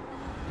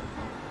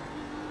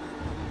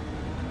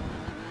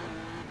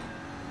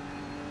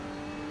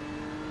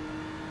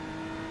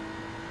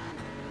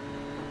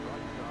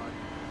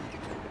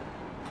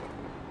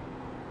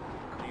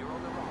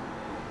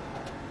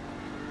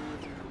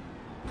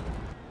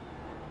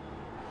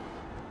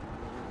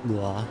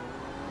 Blah.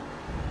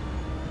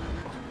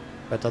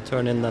 Better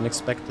turn in than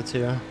expected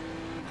here.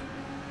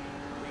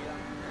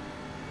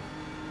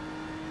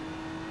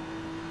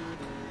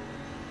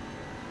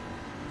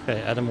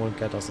 Okay, Adam will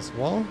get us as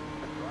well.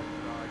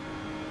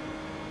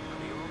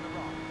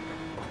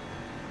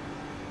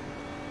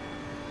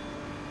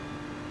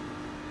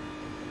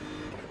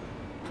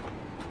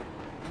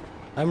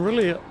 I'm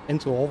really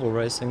into oval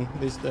racing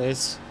these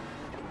days.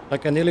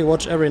 Like, I nearly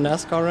watch every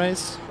NASCAR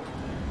race.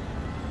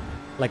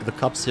 Like the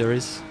Cup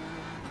Series.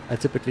 I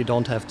typically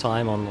don't have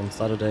time on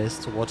Saturdays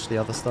to watch the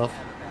other stuff.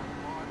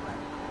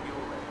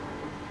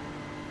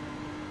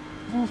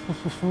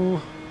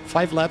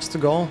 5 laps to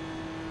go.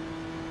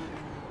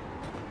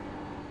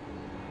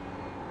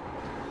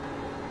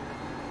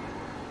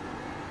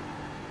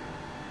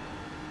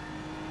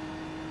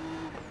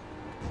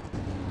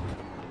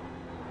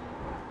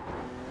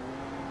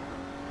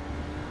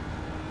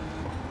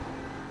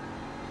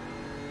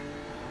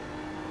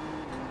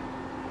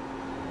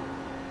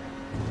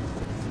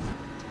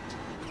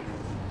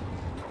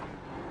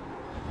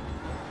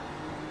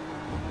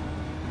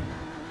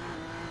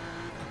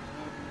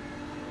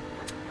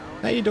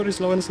 Hey, Doddy,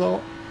 slow in, slow.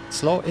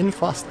 Slow in,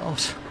 fast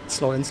out.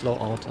 Slow in, slow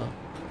out.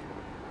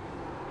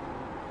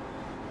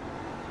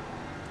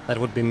 That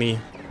would be me.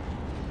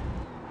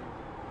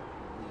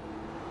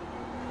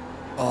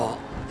 Oh,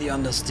 the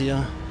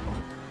understeer.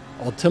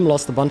 Oh, Tim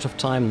lost a bunch of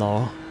time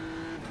now.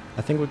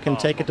 I think we can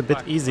take it a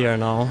bit easier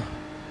now.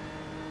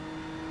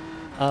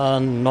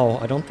 No,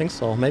 I don't think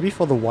so. Maybe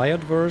for the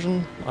wired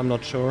version? I'm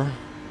not sure.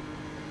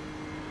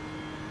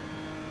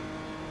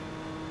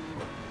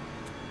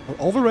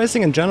 Oval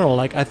racing in general,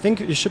 like, I think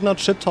you should not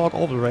shit talk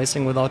oval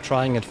racing without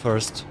trying it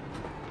first.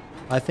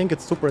 I think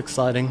it's super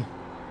exciting.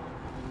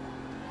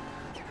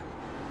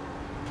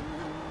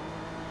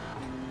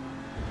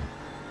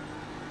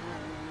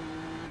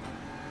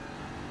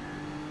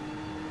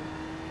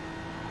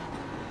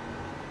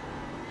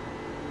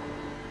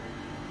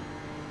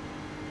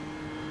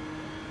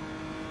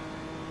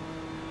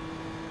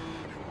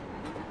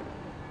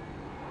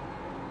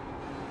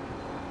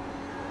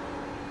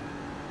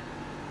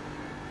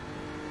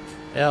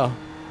 Yeah.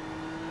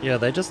 Yeah,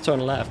 they just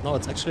turn left. No,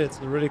 it's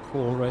a really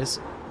cool race.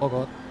 Oh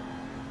god.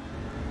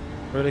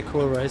 Really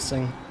cool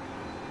racing.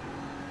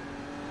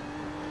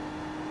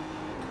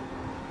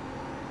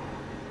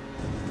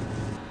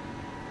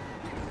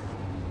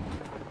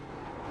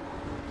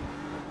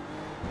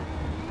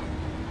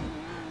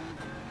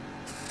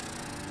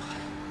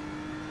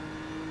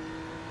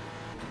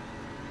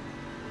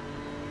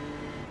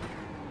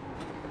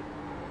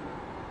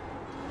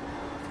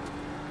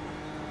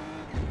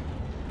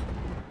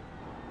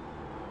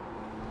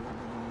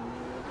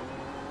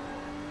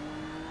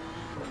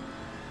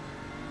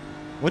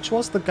 Which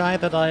was the guy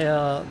that I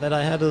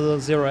had a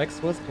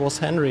 0x with? It was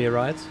Henry,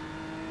 right?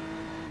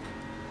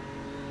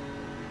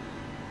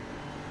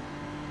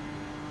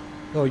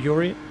 Oh,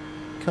 Yuri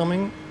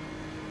coming.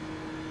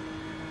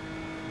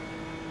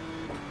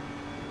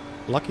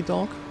 Lucky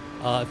dog.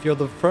 If you're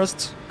the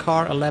first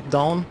car a lap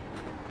down,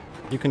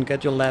 you can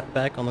get your lap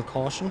back on a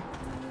caution.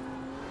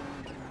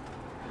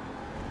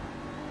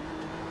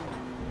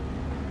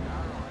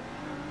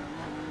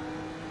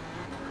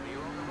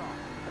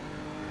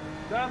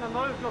 Dan, I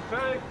know you've got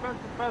very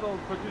expensive pedals,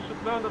 but you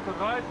should learn that the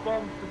right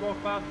bombs to go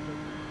faster.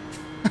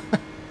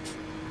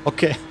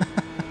 Okay.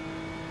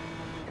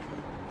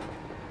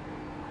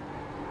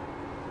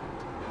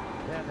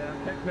 Yeah,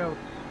 Dan, take notes.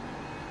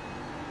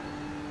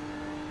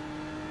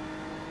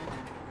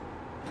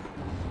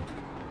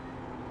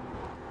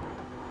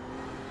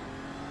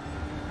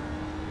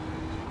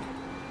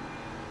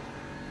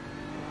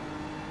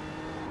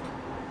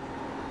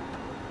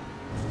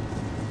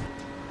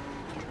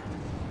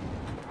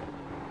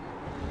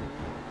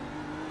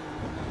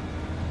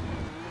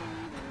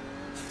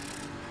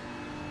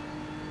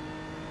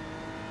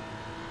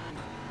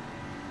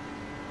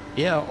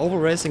 Yeah, oval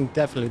racing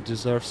definitely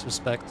deserves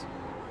respect.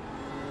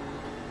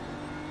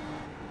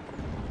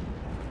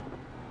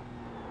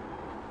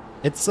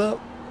 It's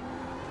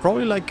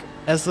probably like,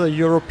 as a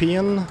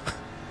European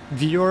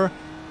viewer,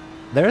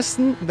 there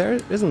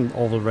isn't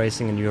oval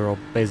racing in Europe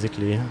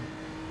basically,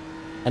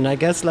 and I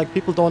guess like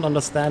people don't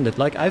understand it.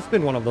 Like, I've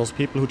been one of those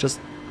people who just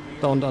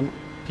doesn't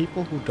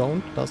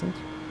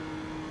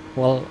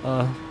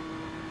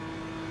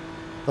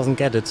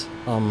get it.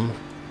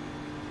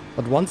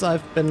 But once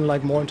I've been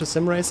like more into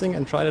sim racing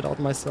and tried it out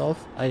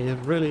myself, I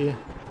really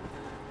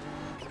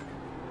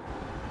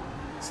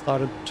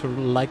started to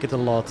like it a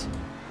lot.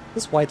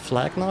 This white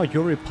flag now?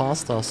 Yuri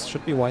passed us.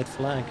 Should be white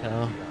flag.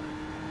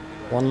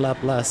 1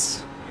 lap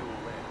less.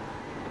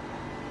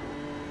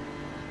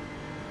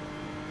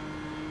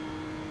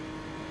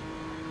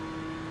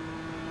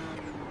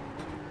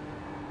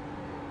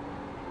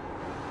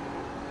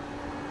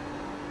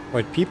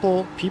 Wait,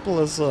 people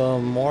is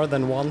more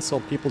than one, so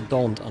people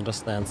don't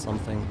understand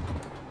something.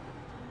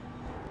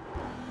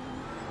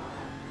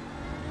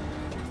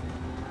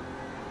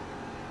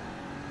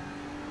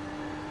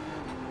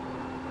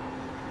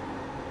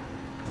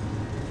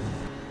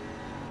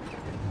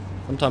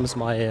 Sometimes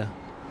my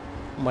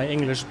my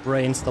English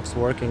brain stops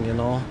working, you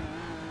know.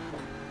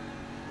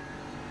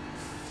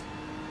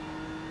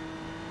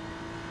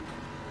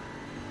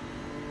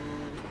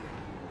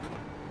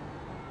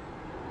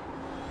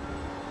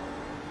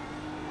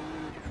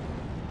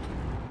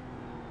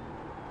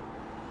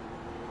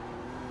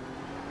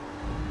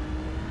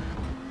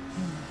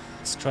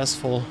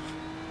 Stressful.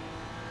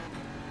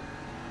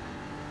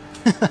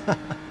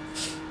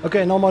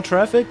 Okay, no more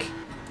traffic.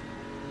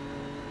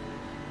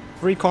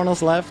 3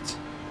 corners left.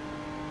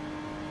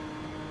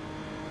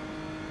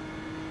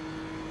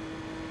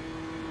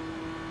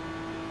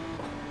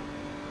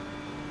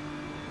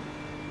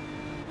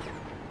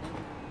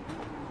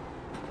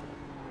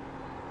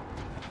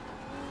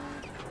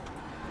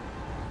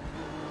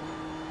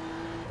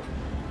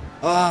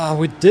 Ah,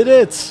 we did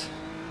it!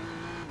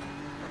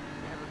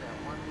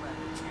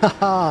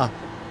 Haha!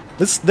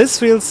 this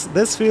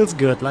feels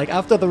good. Like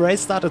after the race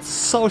started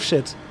so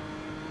shit.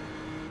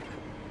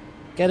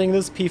 Getting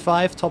this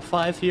P5 top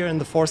 5 here in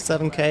the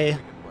 47K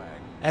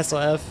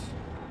SOF.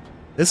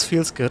 This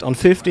feels good on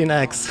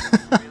 15x.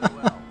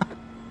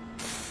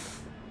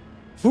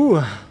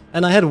 Whew.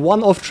 And I had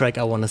one off track,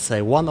 I wanna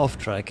say, one off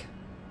track.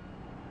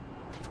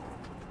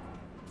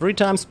 3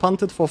 times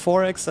punted for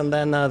 4x and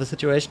then the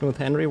situation with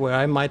Henry where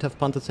I might have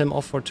punted him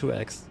off for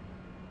 2x.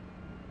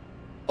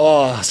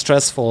 Oh,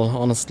 stressful,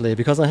 honestly,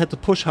 because I had to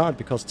push hard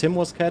because Tim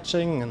was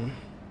catching and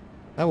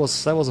that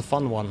was a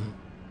fun one.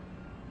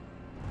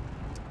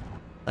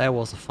 That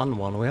was a fun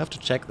one. We have to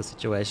check the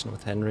situation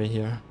with Henry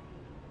here.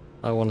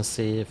 I want to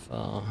see if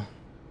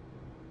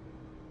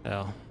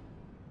yeah.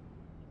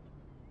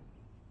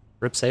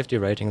 RIP safety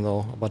rating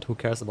though, but who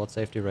cares about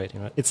safety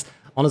rating, right? It's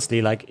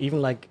honestly like,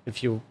 even like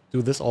if you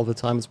do this all the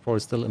time, it's probably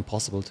still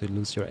impossible to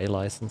lose your A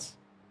license.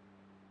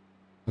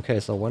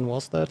 Okay, so when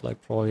was that?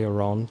 Like probably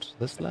around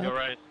this lap? You're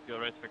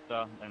right,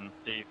 Victor, and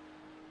Steve.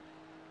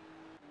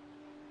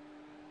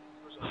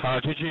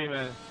 GG,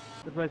 man.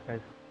 Good race, guys.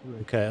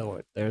 Okay, oh,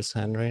 wait, there's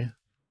Henry.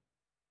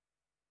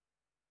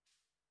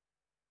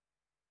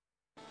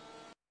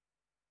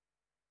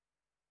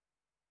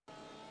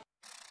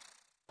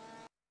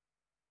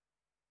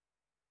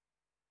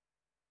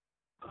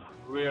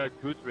 We are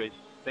good race.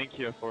 Thank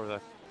you for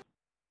that.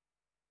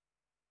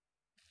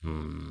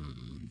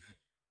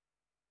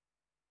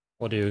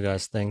 What do you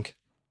guys think?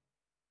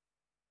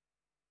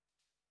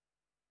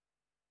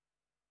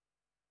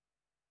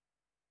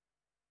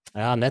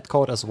 Yeah,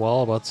 netcode as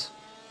well, but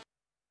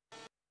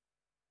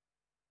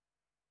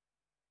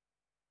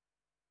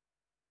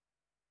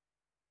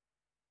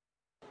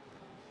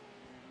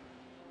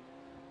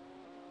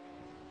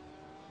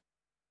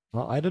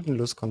well, I didn't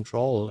lose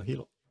control. He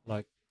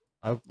like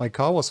my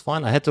car was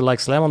fine. I had to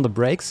like slam on the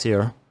brakes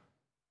here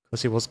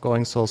because he was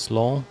going so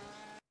slow.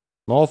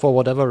 No, for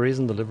whatever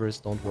reason, deliveries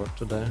don't work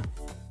today.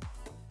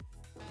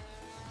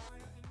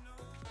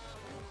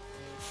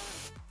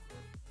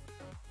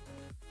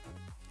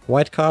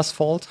 White car's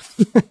fault.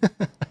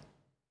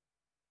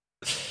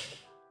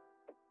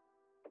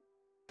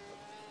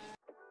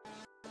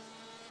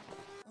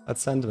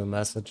 Let's send him a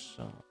message.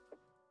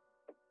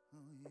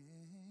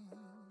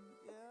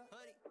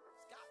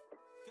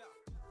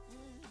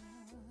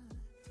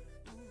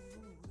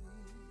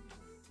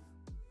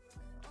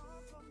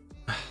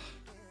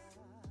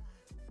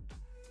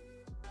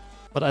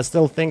 But I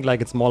still think like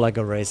it's more like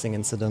a racing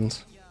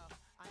incident.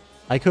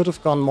 I could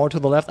have gone more to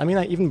the left. I mean,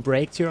 I even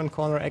braked here on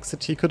corner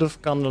exit. He could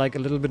have gone like a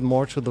little bit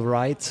more to the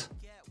right.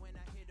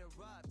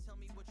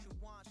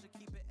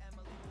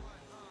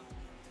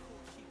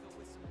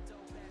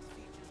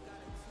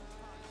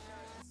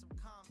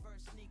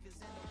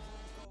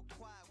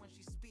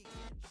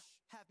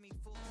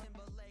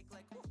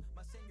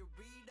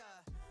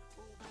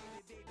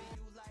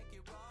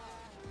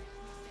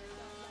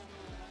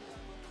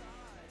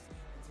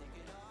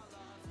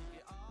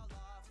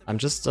 I'm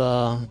just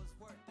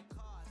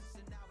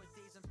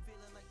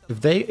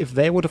if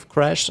they would have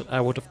crashed,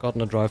 I would have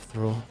gotten a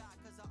drive-through.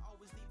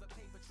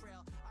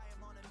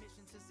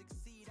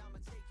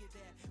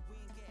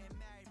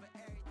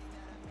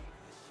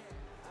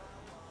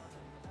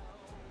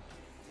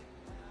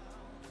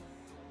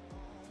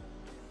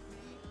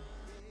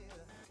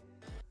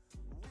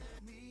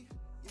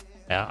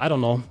 Yeah, I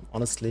don't know,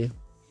 honestly.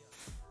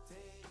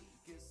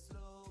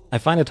 I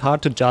find it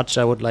hard to judge.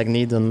 I would like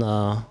need an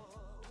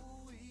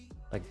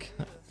like,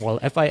 well,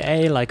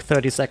 FIA, like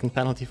 30-second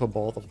penalty for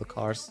both of the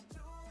cars.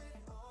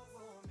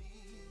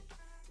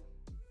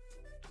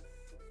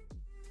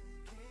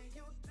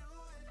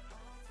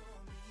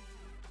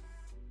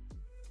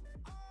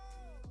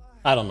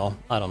 I don't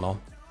know.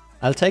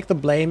 I'll take the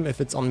blame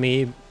if it's on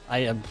me.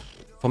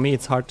 For me,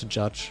 it's hard to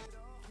judge.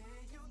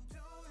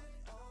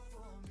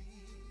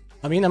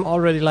 I mean, I'm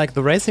already like,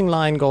 the racing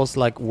line goes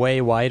like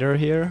way wider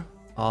here.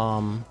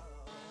 I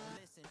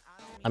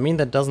mean,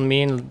 that doesn't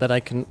mean that I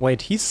can...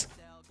 Wait, he's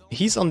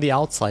on the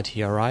outside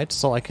here, right?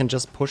 So I can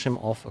just push him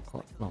off a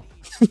corner. No.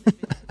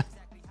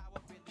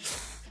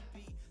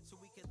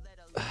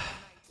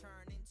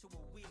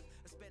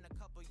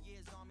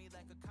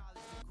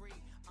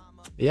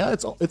 Yeah,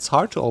 it's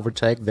hard to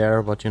overtake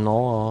there, but you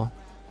know,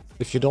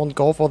 If you don't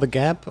go for the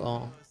gap,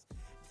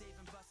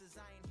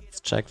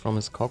 let's check from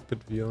his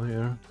cockpit view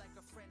here.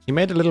 He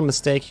made a little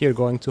mistake here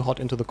going too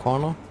hot into the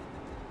corner.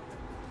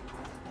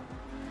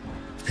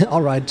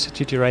 Alright,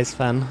 GT Race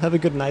fan, have a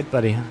good night,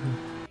 buddy.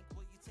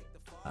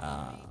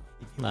 Nah,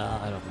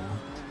 I don't know.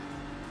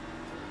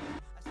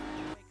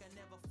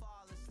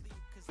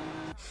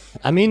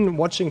 I mean,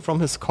 watching from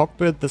his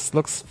cockpit, this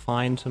looks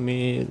fine to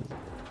me.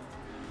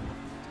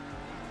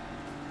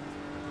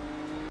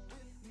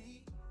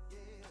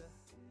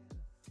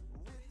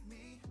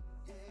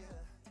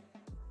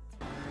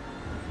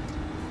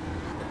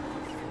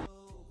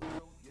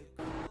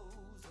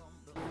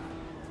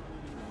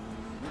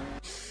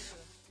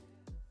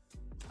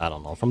 I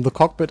don't know. From the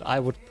cockpit, I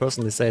would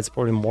personally say it's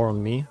probably more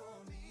on me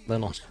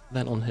than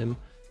on him.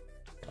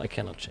 I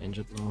cannot change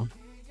it now.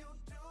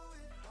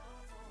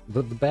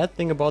 The bad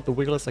thing about the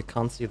wheel is I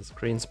can't see the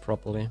screens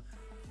properly.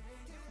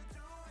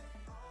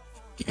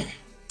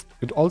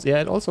 It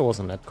also was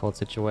a netcode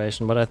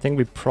situation, but I think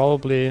we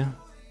probably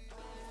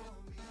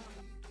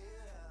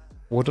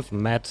would have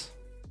met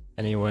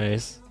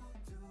anyways.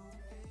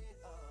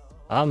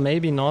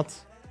 Maybe not.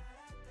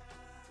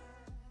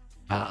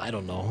 I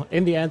don't know.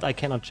 In the end, I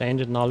cannot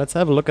change it now. Let's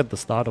have a look at the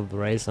start of the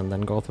race and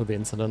then go through the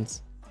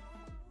incidents.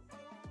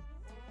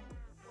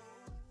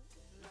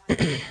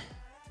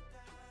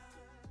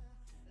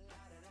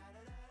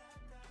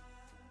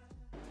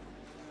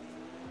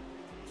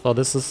 So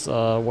this is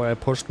where I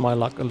pushed my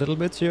luck a little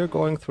bit here,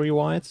 going 3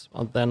 wide,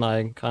 and then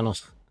I kind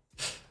of,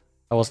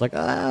 I was like,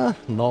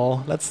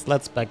 no, let's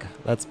back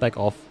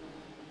off.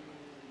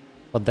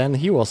 But then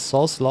he was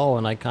so slow,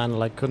 and I kind of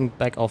like couldn't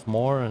back off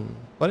more,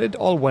 but it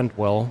all went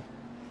well.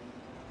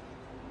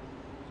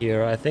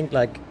 Here, I think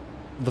like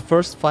the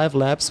first 5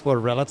 laps were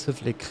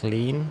relatively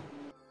clean.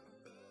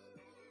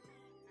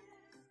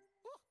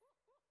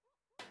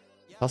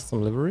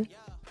 Custom livery?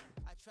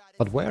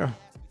 But where?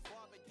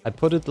 I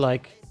put it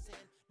like...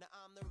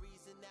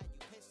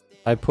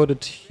 I put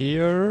it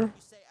here.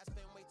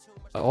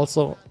 I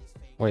also...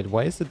 Wait,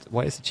 why is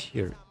it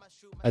here?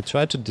 I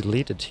tried to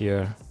delete it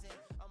here.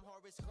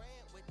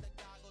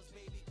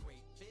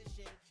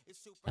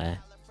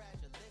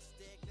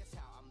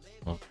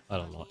 Oh, I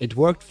don't know. It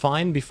worked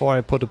fine before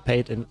I put a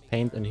paint in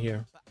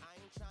here.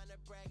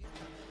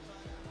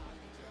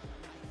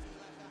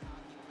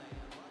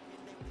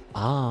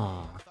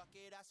 Ah,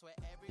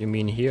 you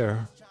mean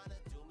here?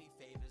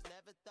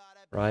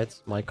 Right,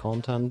 my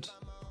content.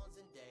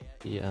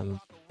 PM.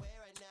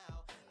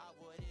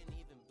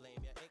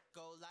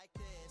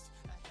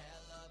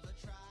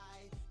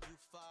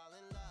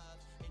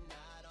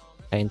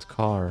 Paint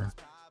car.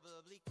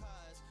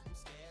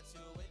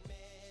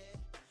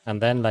 And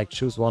then like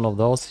choose one of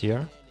those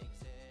here.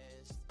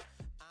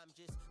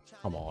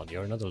 Come on,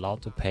 you're not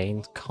allowed to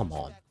paint. Come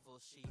on.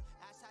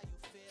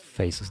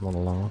 Face is not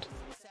allowed.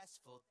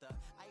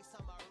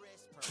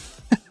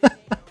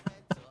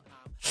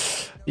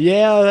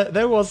 Yeah,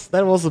 that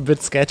was a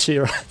bit sketchy,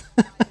 right?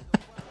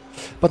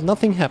 But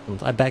nothing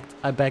happened. I backed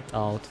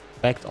out.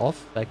 Backed out.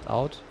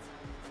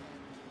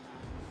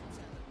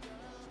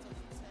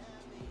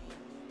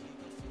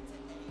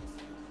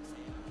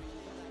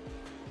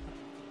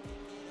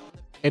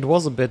 It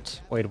was a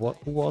bit... Wait, what?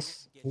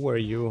 Who were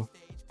you?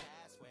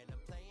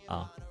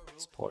 Ah,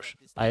 it's Porsche.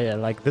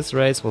 Like, this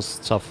race was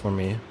tough for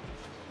me.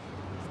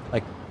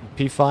 Like,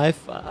 P5,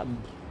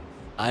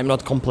 I'm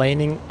not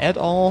complaining at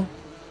all.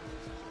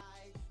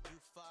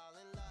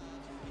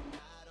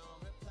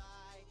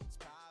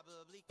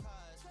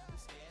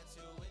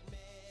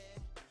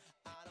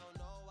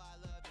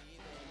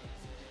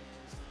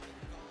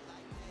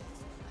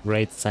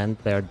 Great send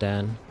there,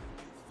 Dan.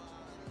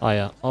 Oh,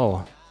 yeah.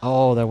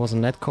 Oh, there was a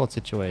netcode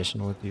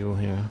situation with you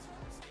here.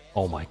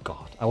 Oh my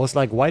god. I was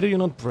like, why do you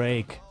not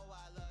brake?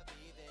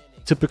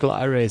 Typical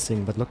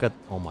iRacing, but look at...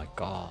 Oh my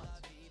god.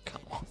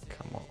 Come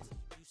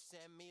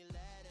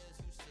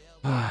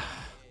on.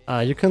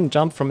 You can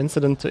jump from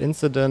incident to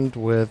incident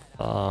with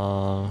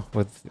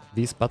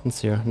these buttons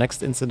here.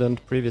 Next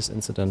incident, previous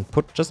incident.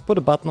 Just put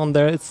a button on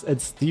there.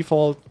 It's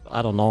default.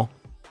 I don't know.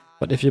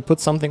 But if you put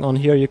something on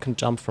here, you can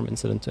jump from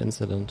incident to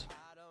incident.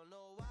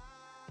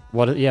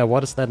 What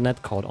is that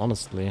netcode,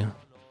 honestly?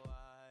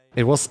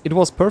 It was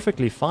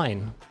perfectly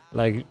fine.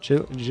 Like,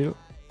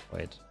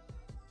 wait.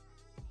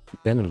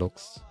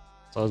 Benelux.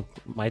 So it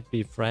might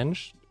be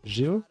French.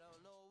 Gilles?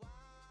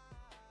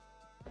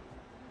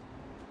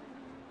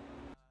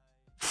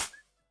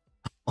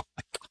 Oh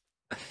my god.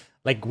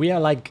 Like, we are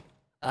like...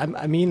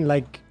 I mean,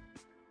 like...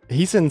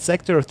 He's in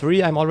Sector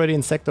 3, I'm already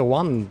in Sector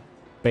 1,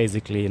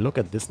 basically. Look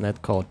at this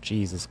netcode,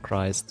 Jesus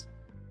Christ.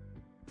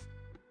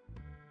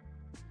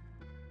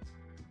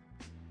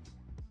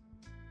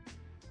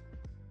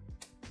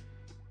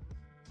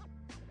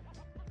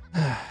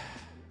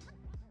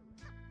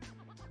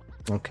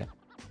 Okay.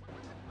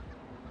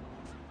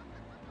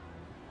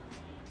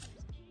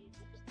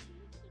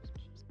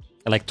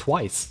 Like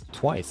twice.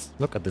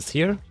 Look at this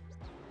here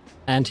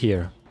and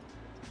here.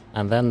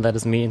 And then that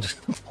is me into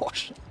the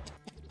Porsche.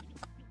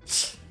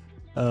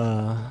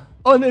 Oh,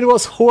 and it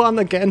was Juan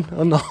again.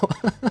 Oh no.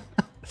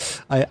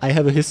 I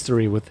have a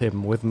history with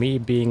him, with me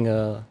being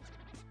a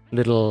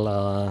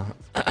little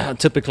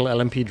typical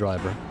LMP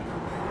driver.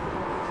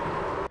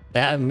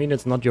 I mean,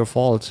 it's not your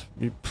fault.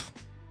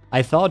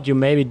 I thought you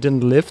maybe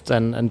didn't lift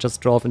and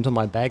just drove into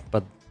my back,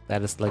 but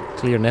that is like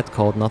clear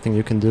netcode, nothing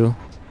you can do.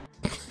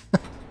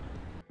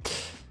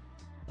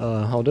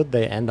 How did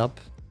they end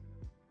up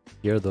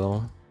here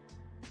though?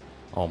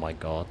 Oh my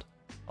god.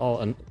 Oh,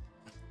 and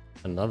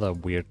another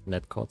weird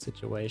netcode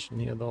situation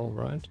here though,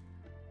 right?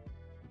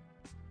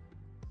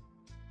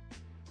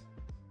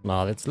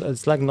 No,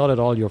 it's like not at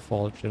all your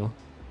fault, Jill.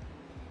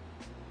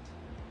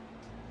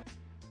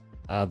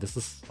 This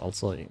is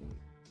also...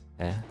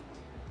 eh.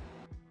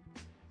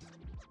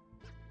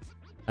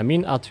 I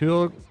mean,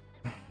 Arthur...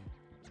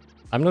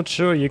 I'm not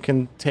sure you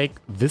can take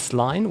this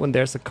line when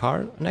there's a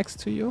car next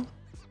to you.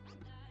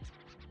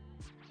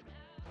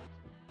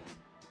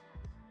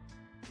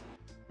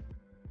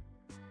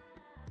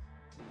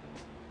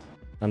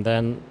 And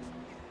then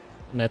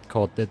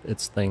netcode did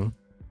its thing.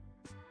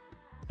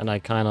 And I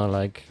kinda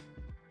like...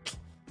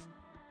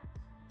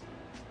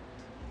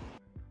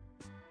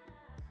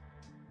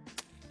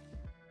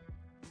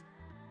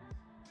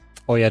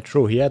 Oh yeah,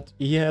 true. He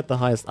had the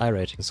highest I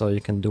rating, so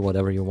you can do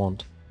whatever you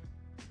want.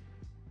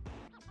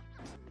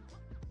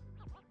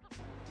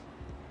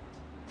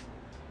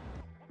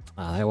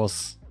 I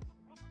was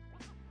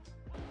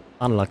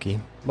unlucky,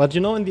 but you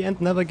know, in the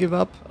end, never give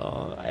up.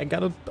 I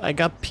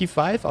got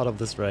P5 out of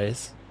this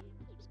race.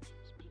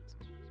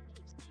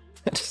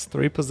 It is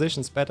 3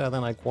 positions better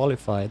than I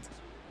qualified,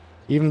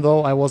 even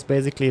though I was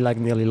basically like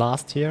nearly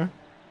last here.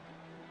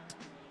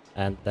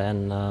 And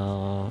then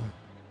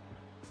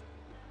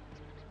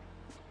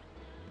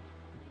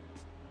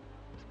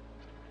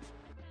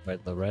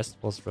wait, the rest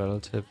was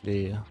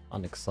relatively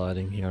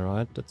unexciting here,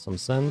 right? Did some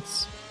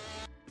sense.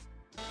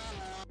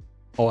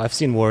 Oh, I've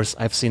seen worse.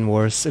 I've seen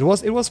worse. It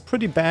was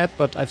pretty bad,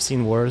 but I've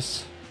seen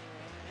worse.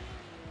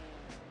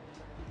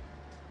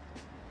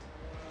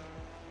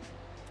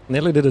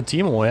 Nearly did a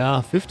Timo,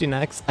 yeah,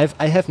 15x.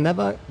 I have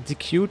never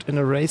DQ'd in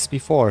a race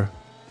before.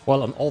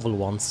 Well, an oval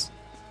once.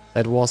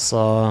 That was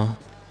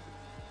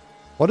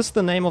what is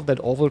the name of that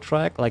oval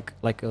track?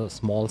 Like a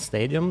small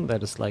stadium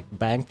that is like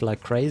banked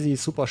like crazy,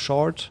 super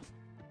short.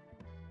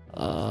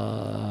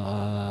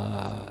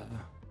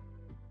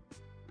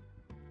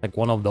 Like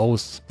one of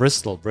those.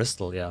 Bristol,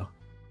 yeah.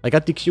 I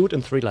got DQ'd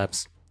in 3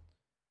 laps.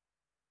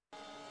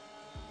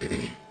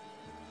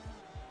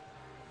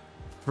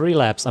 3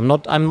 laps, I'm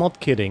not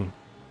kidding.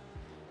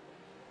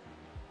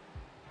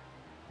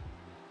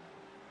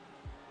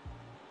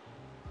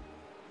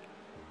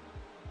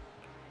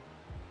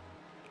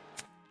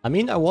 I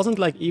mean, I wasn't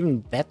like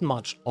even that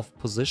much off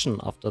position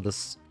after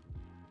this,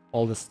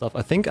 all this stuff.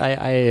 I think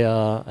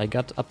I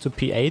got up to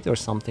P8 or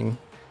something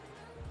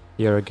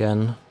here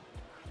again.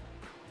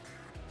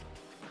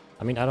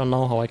 I mean, I don't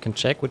know how I can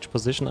check which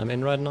position I'm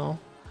in right now.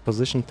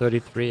 Position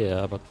 33,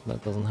 yeah, but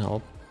that doesn't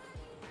help.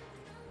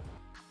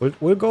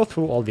 We'll go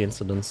through all the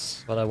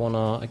incidents, but I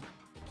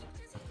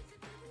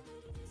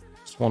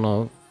just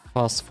wanna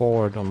fast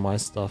forward on my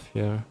stuff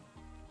here.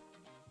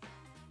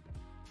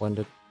 When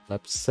did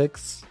lap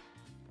 6?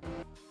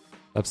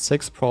 Lap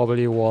 6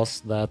 probably was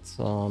that,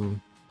 oh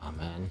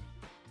man,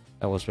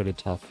 that was really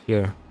tough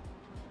here.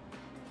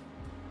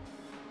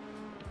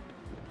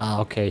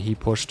 Ah, okay, he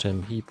pushed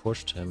him.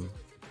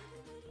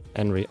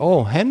 Henry.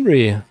 Oh,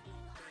 Henry!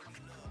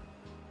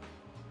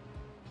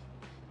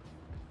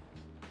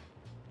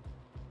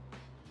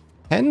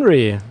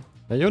 Henry!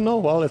 You know,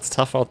 well, it's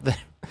tough out there.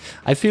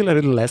 I feel a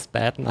little less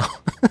bad now.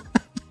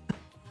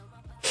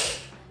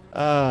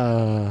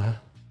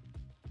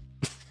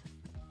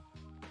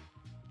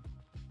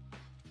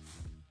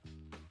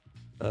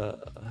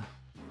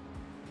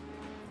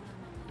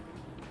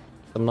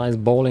 Some nice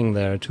bowling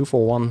there, 2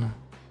 for 1.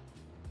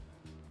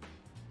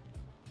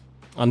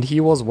 And he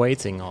was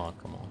waiting. Oh,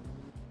 come on.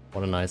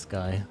 What a nice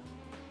guy.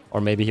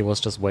 Or maybe he was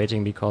just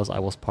waiting because I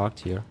was parked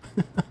here.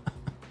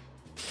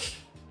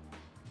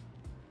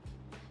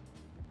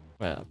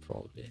 Yeah,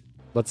 probably.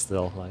 But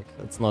still, like,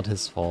 it's not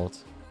his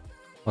fault.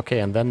 Okay,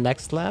 and then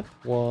next lap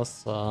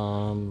was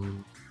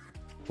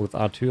with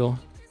Arthur.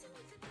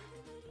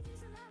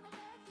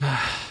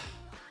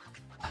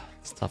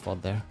 It's tough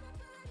out there.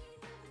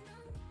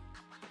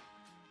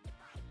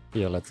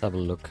 Here, let's have a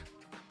look.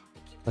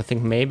 I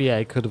think maybe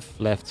I could have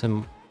left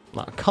him...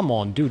 Nah, come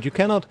on, dude, you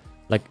cannot...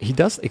 Like, he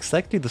does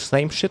exactly the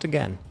same shit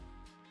again.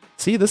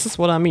 See, this is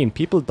what I mean.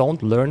 People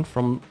don't learn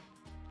from...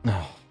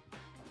 No.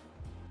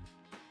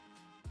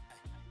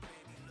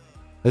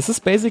 This is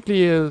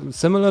basically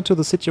similar to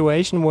the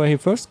situation where he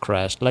first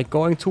crashed. Like,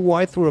 going too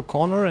wide through a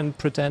corner and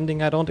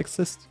pretending I don't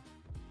exist.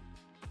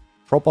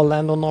 Proper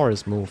Lando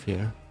Norris move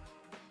here.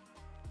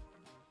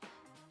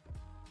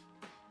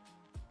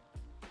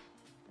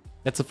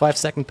 That's a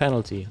 5-second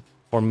penalty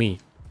for me.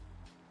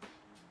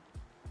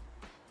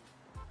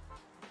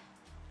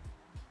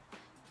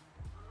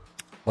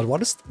 But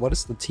what is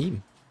the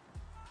team?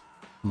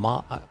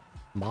 Marla?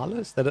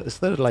 Is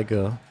that like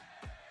a...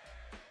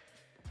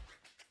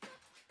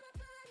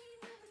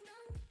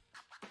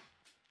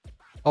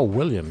 Oh,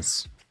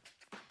 Williams.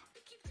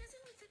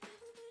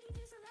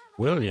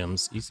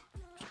 Williams is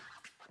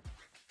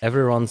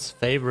everyone's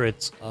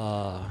favorite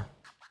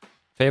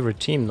favorite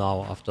team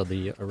now after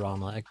the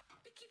Arana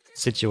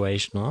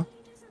situation, huh?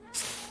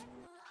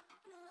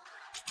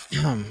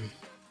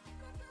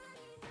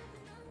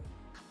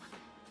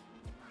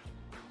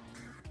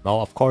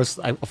 No, of course,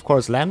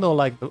 Lando,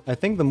 like, I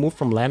think the move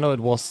from Lando, it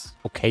was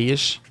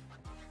okay-ish.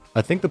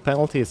 I think the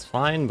penalty is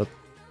fine, but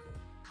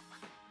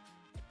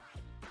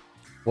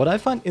what I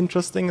find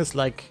interesting is,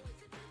 like,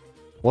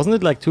 wasn't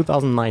it like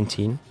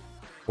 2019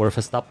 where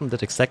Verstappen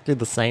did exactly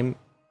the same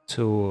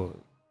to,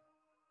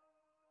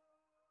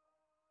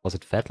 was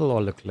it Vettel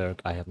or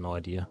Leclerc? I have no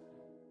idea.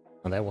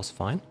 And that was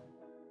fine.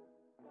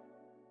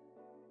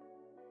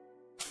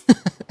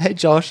 Hey,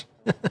 Josh.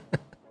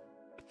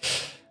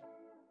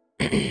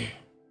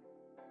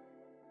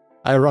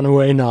 I run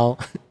away now.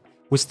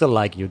 We still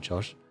like you,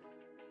 Josh.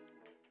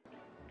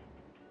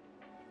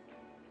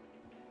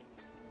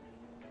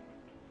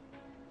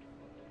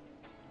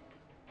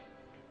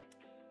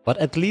 But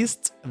at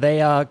least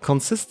they are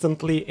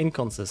consistently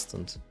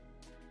inconsistent.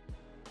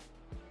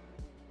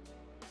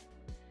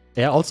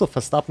 Yeah, also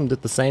Verstappen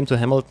did the same to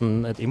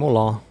Hamilton at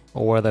Imola,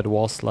 or where that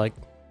was, like,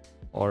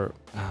 or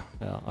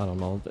yeah, I don't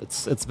know.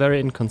 It's very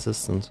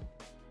inconsistent.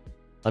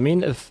 I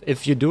mean,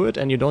 if you do it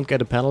and you don't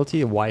get a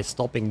penalty, why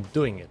stopping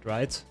doing it,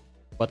 right?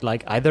 But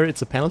like, either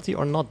it's a penalty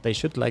or not. They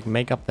should like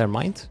make up their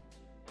mind.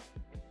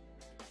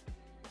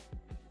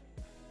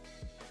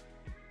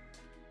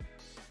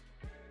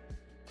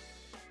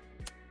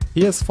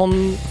 Here's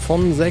von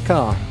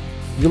Zeka.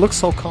 You look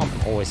so calm.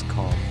 Always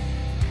calm.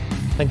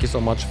 Thank you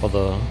so much for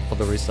the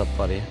resub,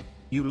 buddy.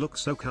 You look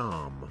so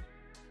calm.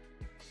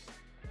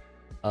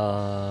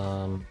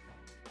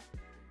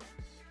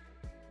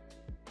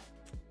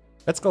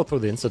 Let's go through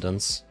the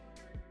incidents.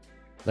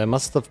 There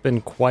must have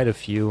been quite a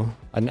few.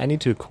 And I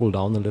need to cool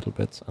down a little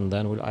bit, and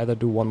then we'll either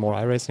do one more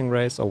iRacing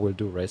race or we'll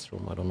do race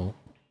room. I don't know.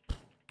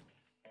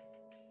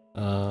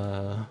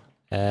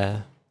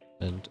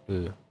 And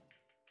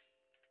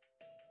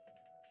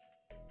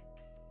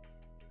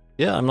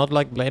yeah, I'm not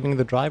like blaming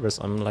the drivers.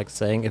 I'm like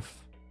saying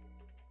if,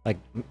 like,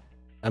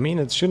 I mean,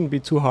 it shouldn't be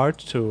too hard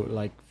to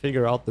like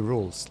figure out the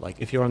rules. Like,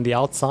 if you're on the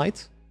outside,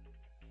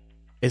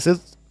 is it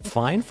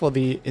fine for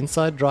the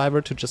inside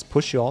driver to just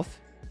push you off?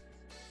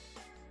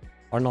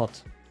 Or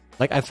not?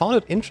 Like, I found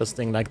it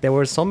interesting. Like, there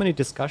were so many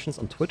discussions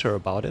on Twitter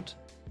about it.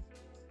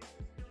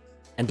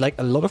 And like,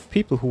 a lot of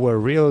people who were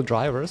real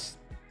drivers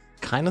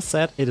kind of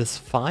said it is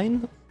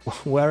fine.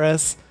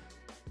 Whereas,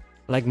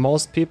 like,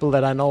 most people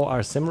that I know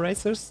are sim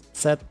racers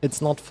said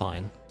it's not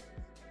fine.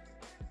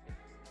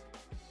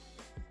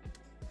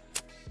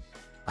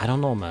 I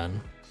don't know,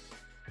 man.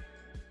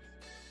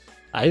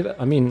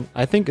 I mean,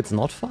 I think it's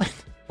not fine,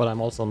 but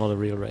I'm also not a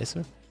real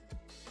racer.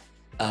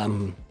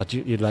 But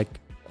you like...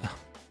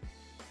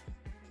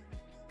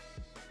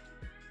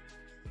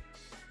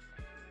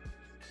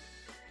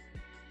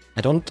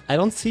 I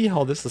don't see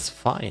how this is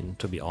fine,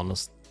 to be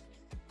honest.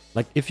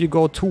 Like, if you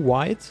go too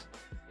wide...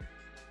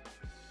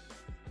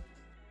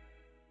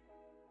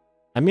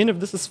 I mean, if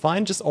this is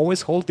fine, just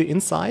always hold the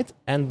inside,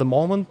 and the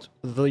moment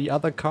the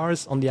other car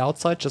is on the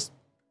outside, just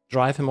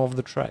drive him over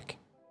the track.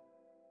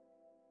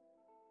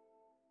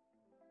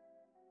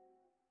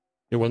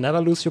 You will never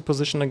lose your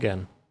position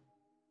again.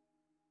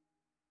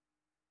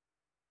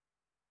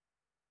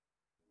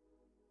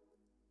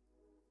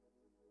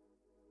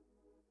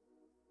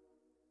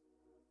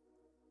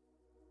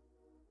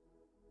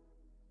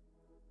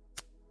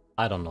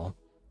 I don't know.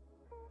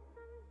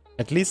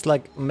 At least,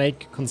 like,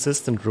 make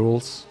consistent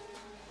rules.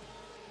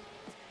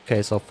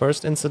 Okay, so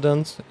first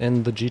incident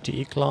in the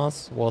GTE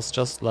class was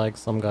just like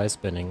some guy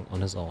spinning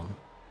on his own.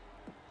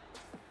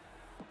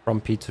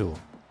 From P2.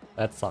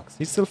 That sucks.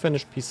 He still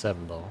finished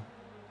P7 though.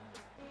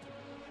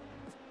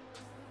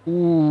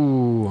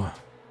 Ooh.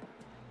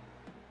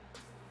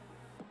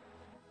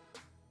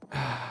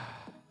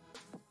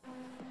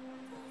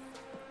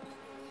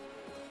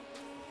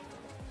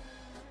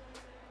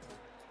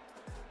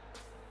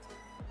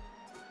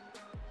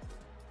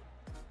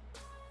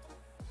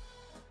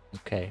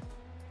 Okay.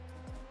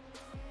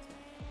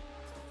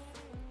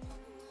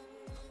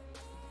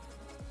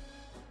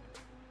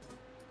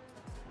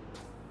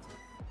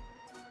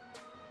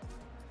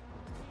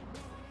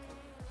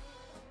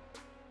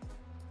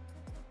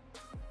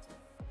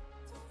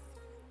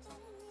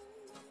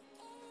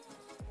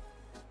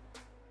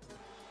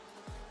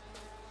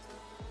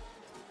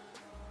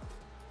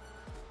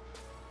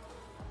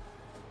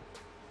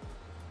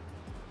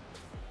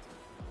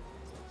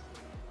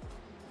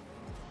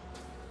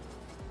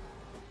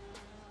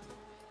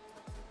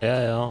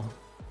 Yeah.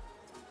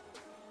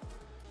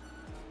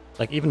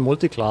 Like, even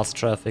multi-class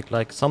traffic,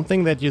 like,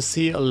 something that you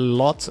see a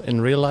lot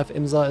in real-life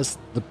IMSA is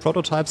the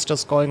prototypes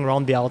just going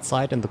around the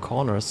outside in the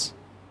corners.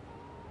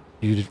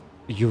 You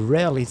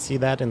rarely see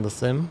that in the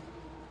sim.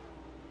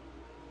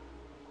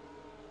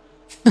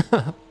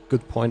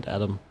 Good point,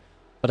 Adam.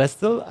 But I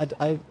still,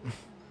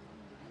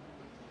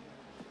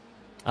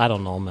 I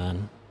don't know,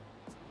 man.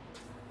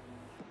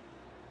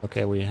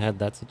 Okay, we had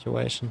that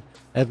situation.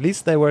 At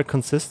least they were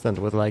consistent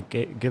with like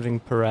giving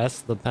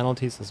Perez the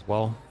penalties as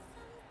well.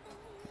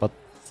 But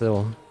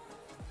still.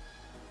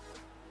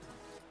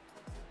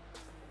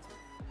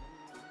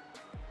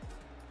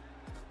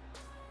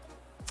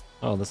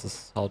 Oh, this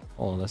is how.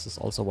 Oh, this is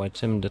also why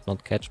Tim did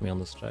not catch me on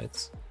the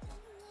straights.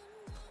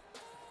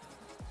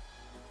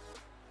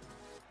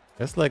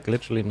 There's like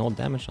literally no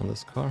damage on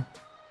this car.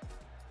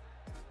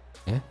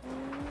 Yeah.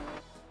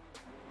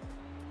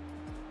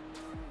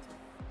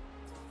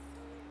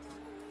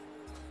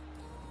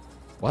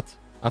 What?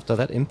 After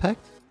that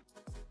impact?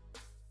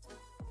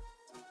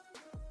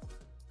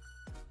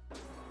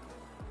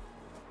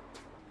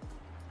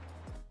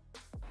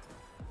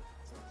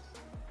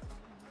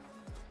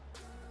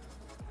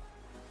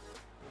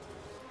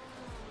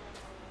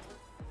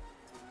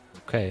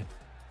 Okay.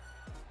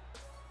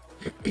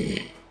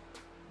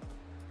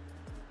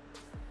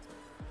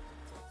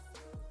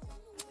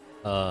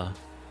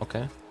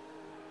 Okay.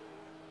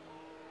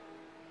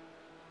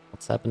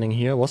 What's happening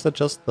here? Was it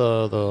just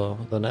the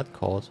net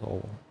code,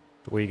 or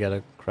do we get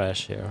a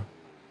crash here?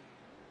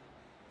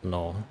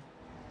 No.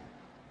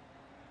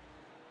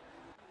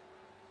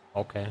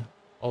 Okay.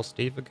 Oh,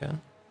 Steve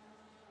again.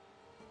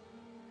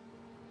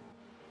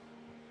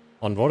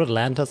 On Road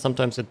Atlanta,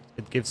 sometimes it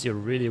gives you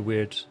really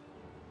weird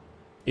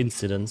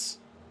incidents.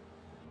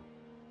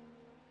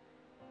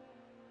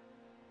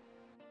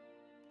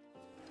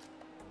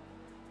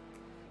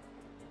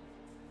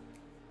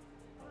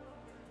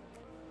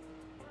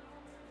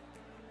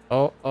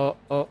 Oh.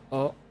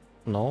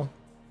 No.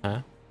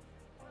 Huh?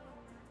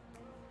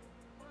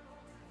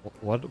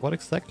 What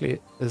exactly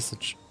is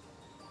it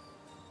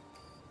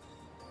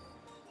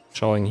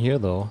showing here,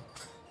 though?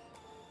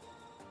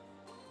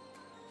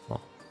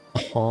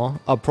 Oh.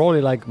 Are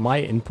probably like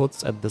my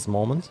inputs at this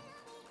moment.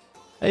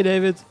 Hey,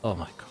 David. Oh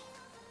my god.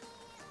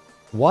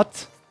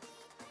 What?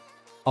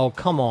 Oh,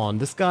 come on.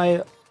 This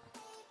guy...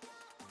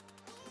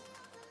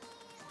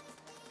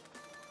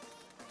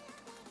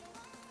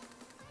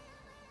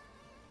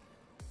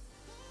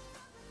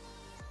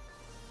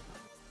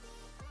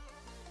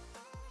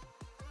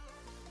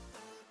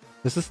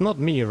 This is not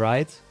me,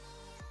 right?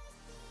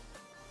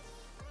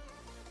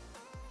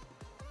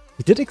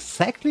 He did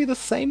exactly the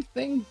same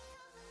thing?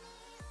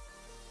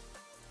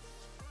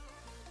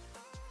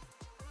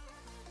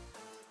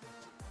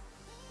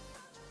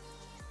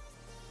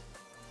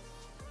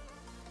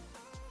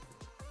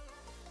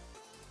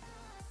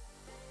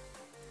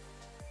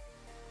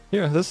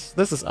 Here, this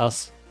is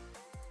us.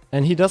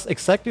 And he does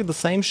exactly the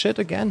same shit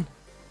again.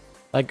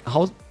 Like,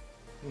 how...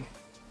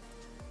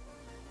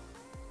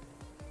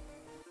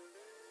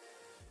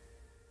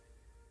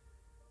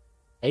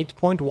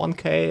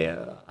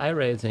 $8.1k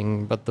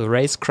iRacing, but the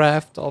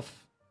racecraft of...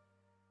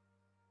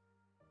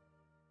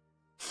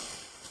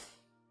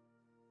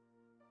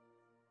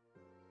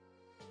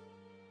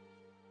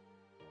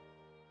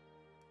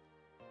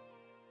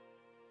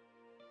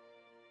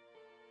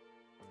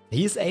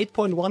 He's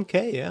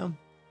 8.1k, yeah.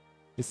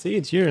 You see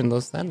it here in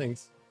those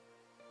standings.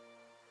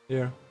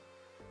 Here.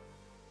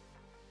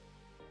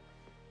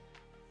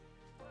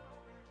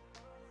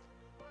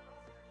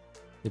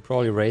 He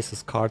probably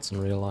races carts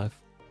in real life.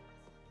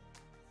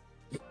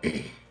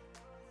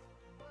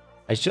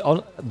 I should.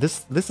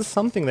 This is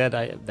something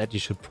that you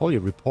should probably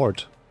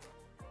report.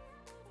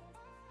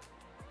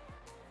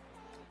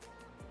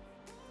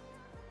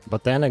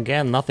 But then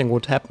again, nothing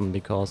would happen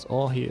because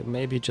he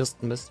maybe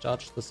just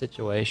misjudged the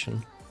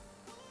situation.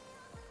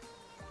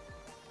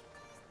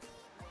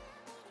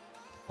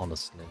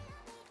 Honestly.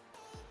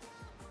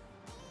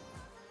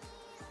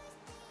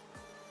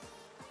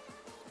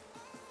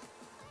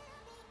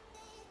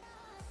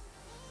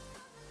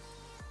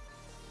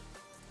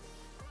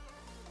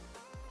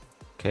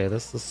 Okay,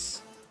 this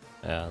is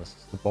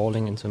the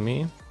bowling into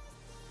me.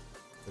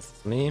 This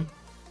is me.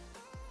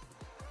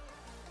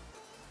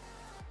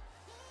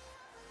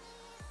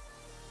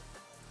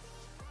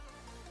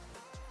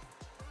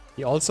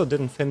 He also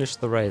didn't finish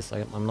the race.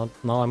 I'm not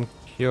now. I'm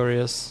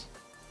curious.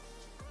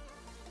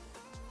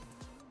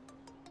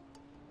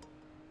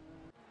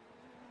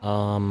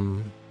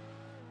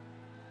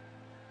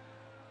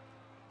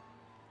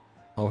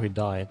 How he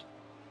died.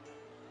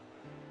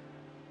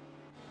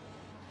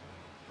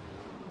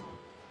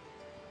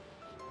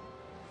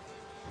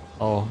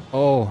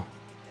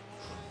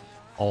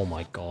 Oh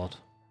my god.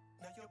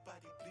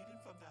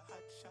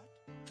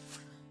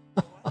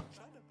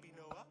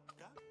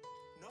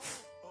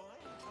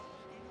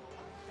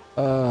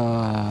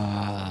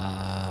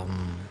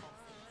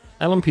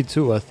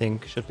 LMP2 I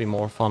think should be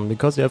more fun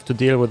because you have to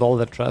deal with all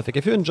that traffic.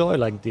 If you enjoy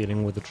like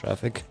dealing with the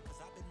traffic.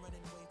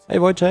 Hey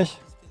Wojciech,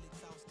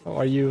 how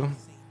are you?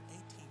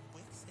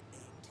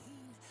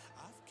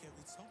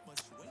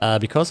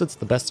 Because it's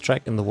the best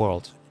track in the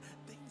world.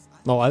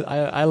 No,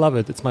 I love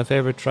it. It's my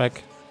favorite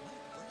track.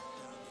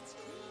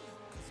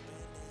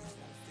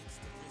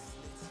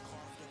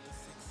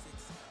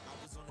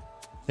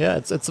 Yeah,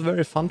 it's a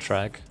very fun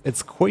track.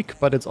 It's quick,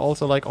 but it's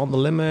also like on the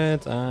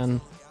limit, and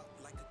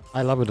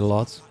I love it a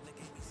lot.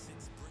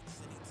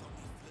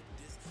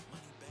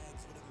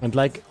 And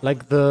like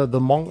the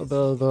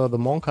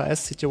Monka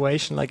S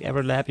situation, like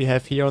every lap you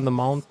have here on the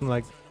mountain,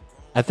 like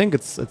I think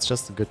it's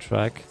just a good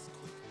track.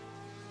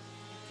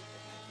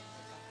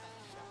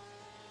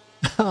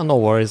 No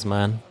worries,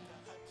 man.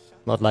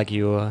 Not like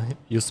you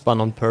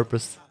spun on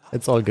purpose.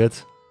 It's all good.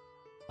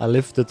 I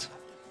lived it,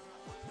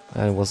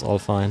 and it was all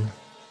fine.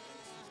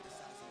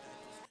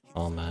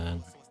 Oh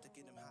man.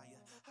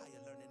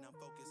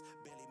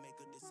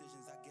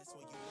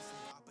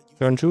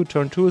 Turn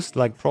 2 is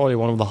like probably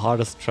one of the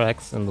hardest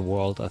tracks in the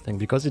world, I think,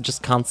 because you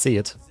just can't see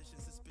it.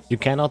 You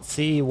cannot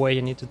see where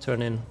you need to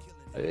turn in.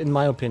 In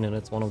my opinion,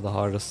 it's one of the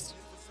hardest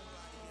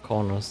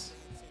corners.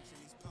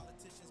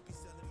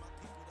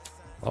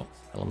 Oh,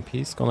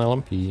 LMP's gone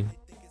LMP.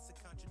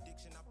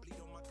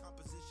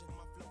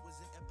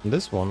 And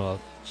this one,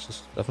 it's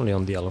just definitely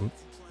on the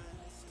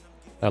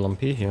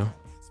LMP here.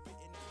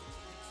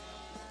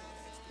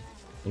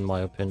 In my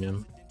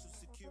opinion.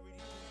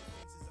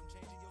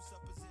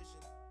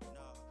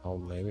 Oh,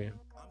 maybe.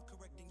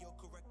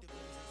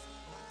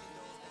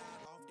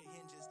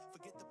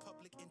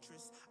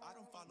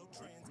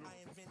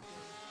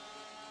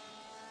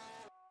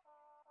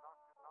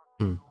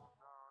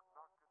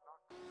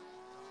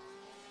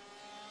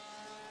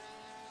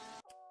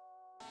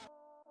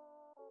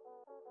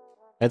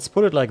 Let's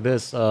put it like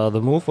this,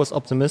 the move was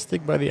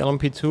optimistic by the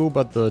LMP2,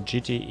 but the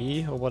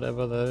GTE, or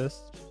whatever that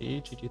is,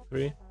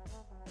 GT3,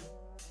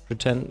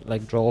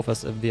 drove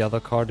as if the other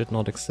car did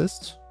not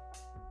exist.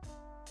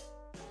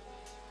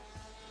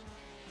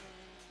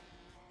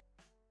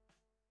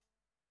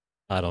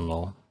 I don't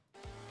know.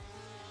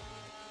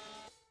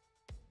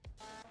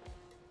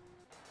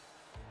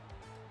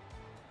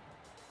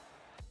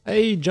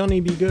 Hey,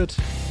 Johnny, be good.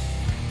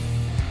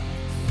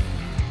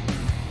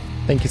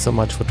 Thank you so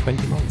much for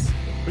 20 months.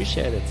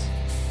 Appreciate it.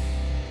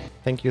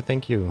 Thank you,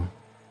 thank you.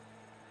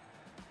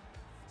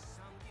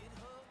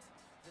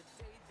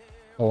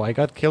 Oh, I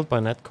got killed by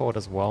netcode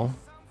as well.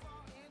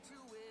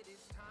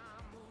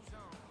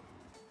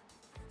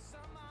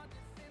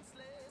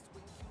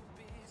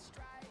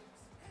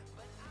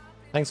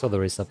 Thanks for the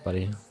reset,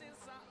 buddy.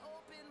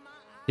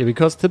 Yeah,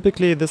 because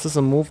typically this is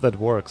a move that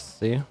works,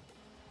 see?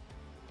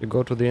 You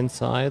go to the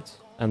inside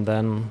and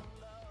then...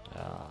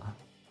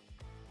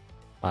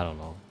 I don't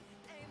know.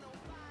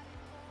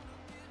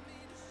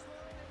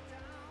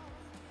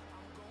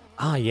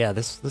 Ah, yeah,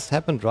 this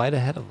happened right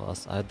ahead of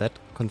us. That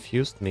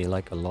confused me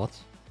like a lot.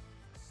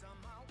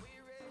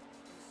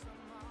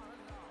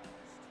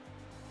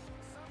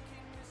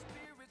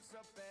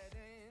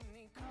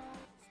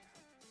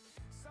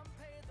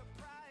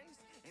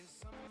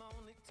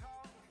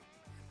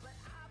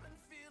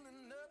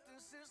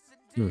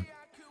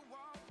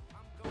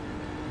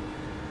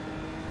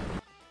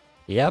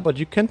 Yeah, but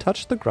you can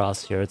touch the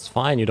grass here. It's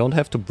fine. You don't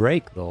have to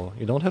brake though.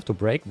 You don't have to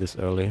brake this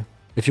early.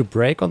 If you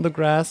brake on the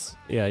grass,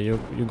 yeah, you're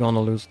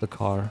gonna lose the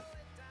car.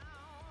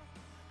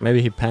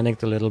 Maybe he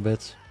panicked a little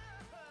bit.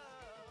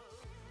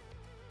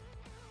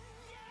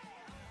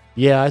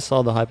 Yeah, I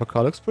saw the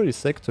hypercar. Looks pretty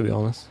sick, to be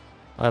honest.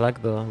 I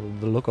like the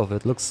look of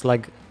it. Looks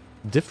like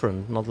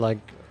different, not like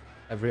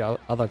every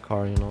other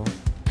car, you know.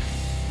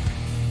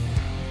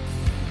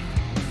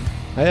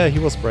 Oh, yeah, he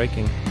was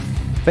braking.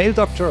 Fail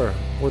Doctor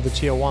with the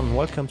tier 1.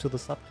 Welcome to the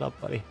sub club,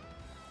 buddy.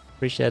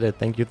 Appreciate it.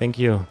 Thank you, thank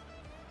you.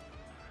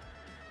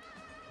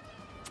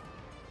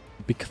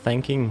 Big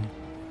thanking.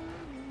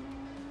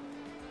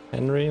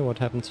 Henry, what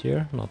happened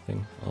here?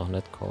 Nothing. Oh,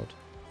 netcode.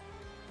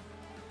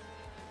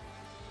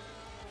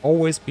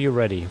 Always be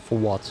ready. For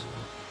what?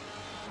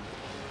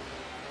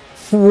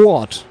 For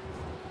what?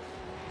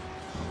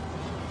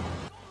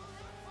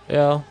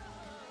 Yeah.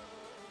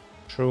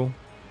 True.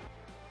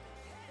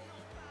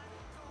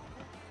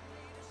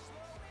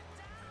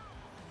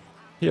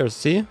 Here,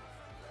 see?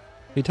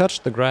 He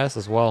touched the grass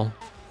as well.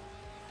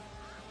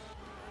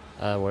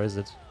 Where is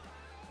it?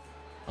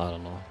 I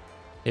don't know.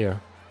 Here.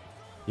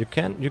 You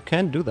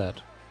can't do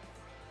that.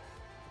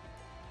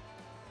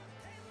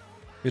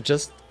 You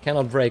just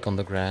cannot brake on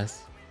the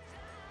grass.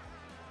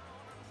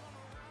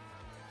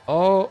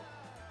 Oh.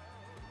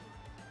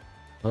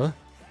 Huh?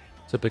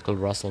 Typical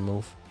Russell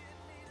move.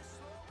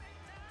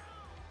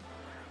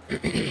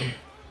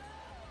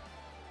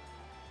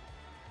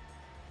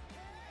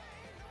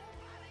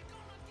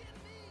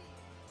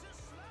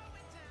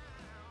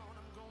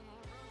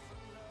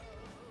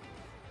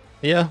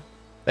 Yeah,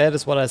 that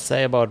is what I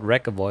say about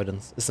wreck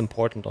avoidance. It's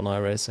important on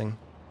iRacing.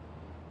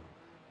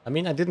 I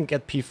mean, I didn't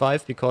get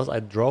P5 because I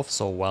drove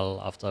so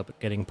well after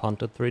getting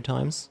punted 3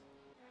 times.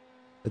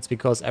 It's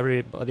because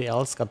everybody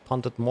else got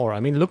punted more. I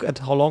mean, look at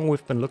how long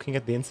we've been looking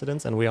at the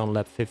incidents and we're on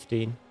lap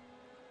 15.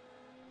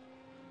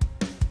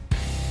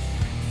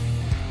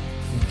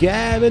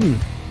 Gavin!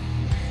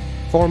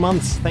 4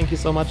 months. Thank you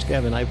so much,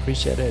 Gavin. I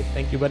appreciate it.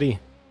 Thank you, buddy.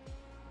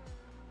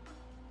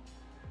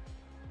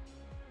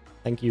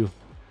 Thank you.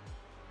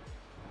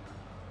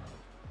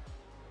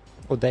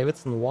 Oh,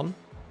 Davidson won.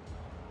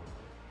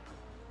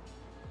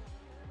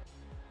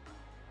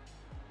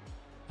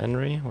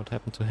 Henry? What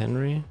happened to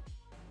Henry?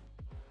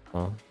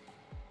 Oh.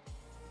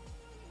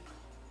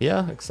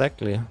 Yeah,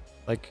 exactly.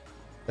 Like,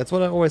 That's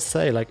what I always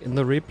say, like in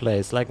the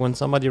replays, like when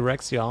somebody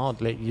wrecks you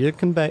out, like you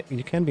can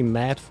be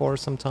mad for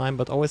some time,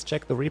 but always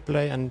check the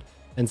replay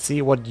and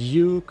see what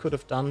you could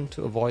have done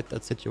to avoid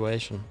that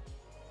situation.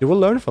 You will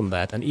learn from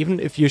that, and even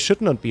if you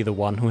should not be the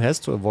one who has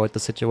to avoid the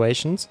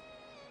situations,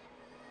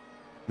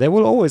 there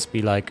will always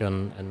be like a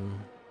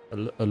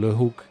Le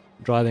Hook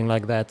driving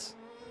like that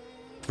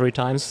 3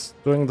 times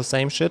doing the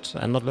same shit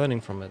and not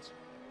learning from it.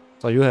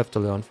 So you have to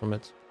learn from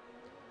it.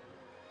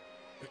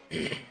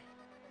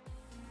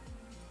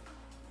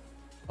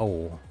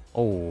 Oh.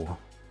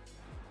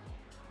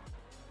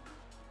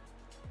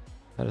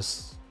 That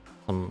is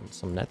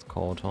some net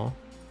code, huh?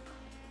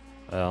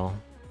 Well.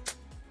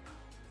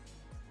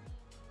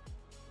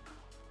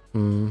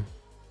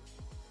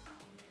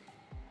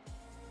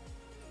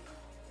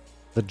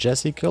 The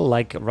Jesse kill,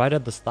 like right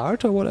at the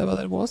start or whatever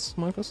that was,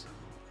 Marcus?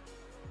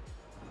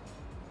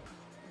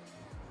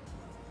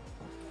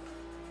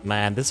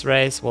 Man, this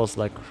race was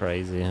like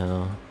crazy,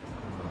 huh?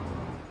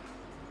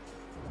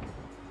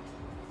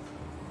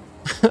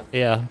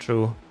 Yeah,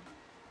 true.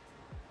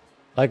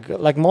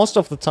 Like most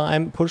of the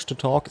time, push to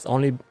talk is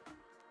only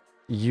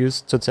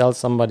used to tell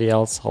somebody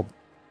else how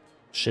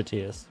shit he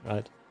is,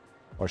 right?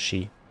 Or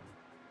she.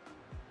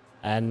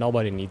 And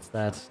nobody needs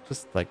that.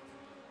 Just like...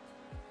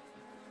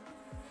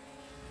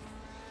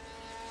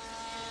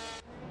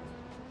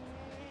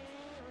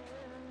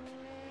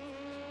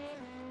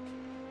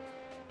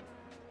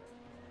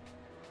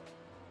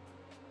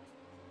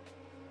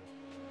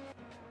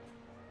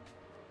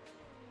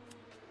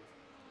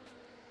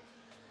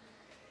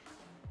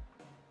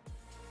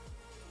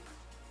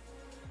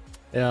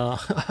 Yeah,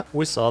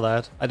 we saw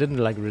that. I didn't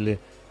like really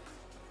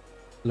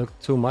look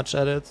too much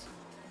at it.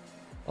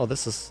 Oh,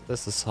 this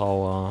is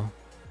how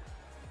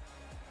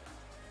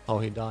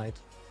he died.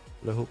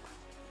 Le Hook.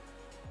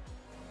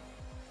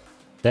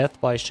 Death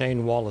by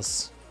Shane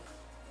Wallace.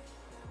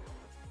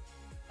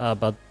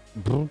 But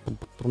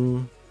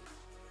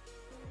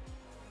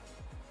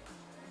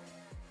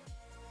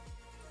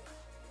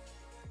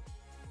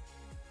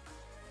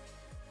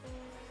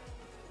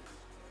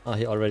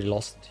he already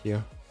lost it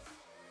here.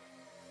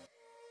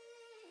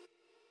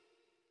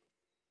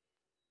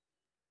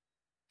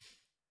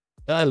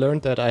 I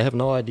learned that I have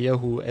no idea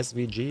who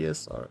SVG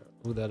is or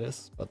who that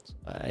is, but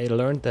I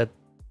learned that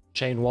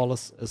Shane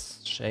Wallace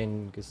is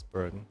Shane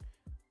Gisbergen.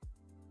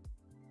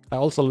 I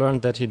also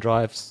learned that he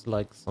drives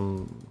like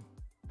some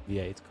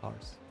V8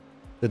 cars.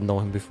 Didn't know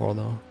him before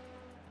though.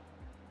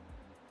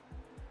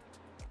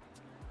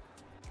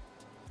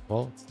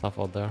 Well, it's tough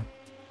out there.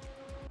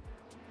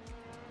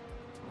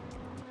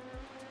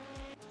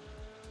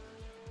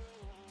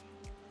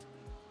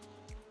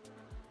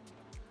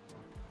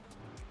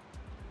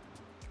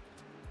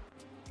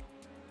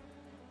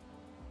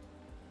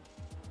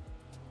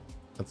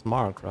 That's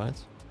Mark, right?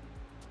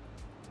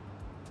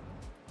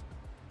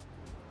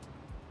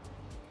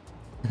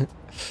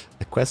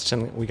 The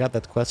question, we got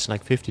that question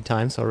like 50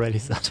 times already.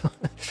 Sato.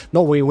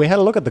 No, we had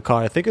a look at the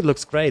car. I think it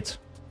looks great.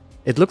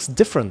 It looks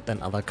different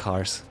than other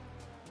cars.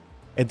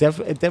 It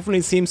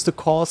definitely seems to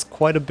cause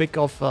quite a bit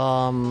of,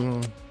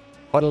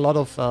 quite a lot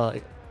of,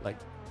 like,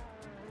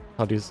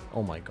 how do you,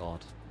 oh my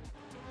god.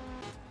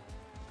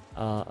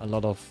 A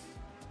lot of,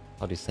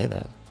 how do you say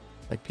that?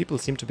 Like, people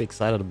seem to be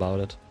excited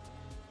about it.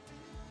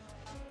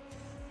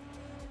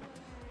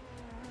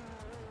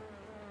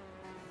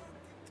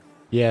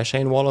 Yeah,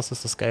 Shane Wallace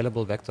is a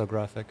scalable vector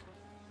graphic.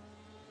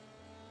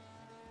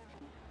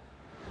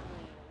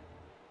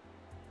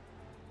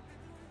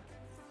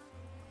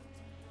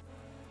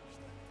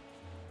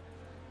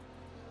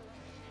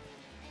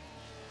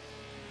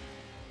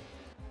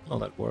 Oh,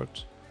 that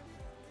worked.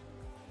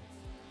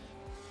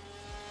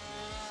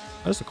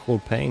 That's a cool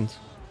paint,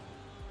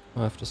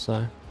 I have to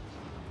say.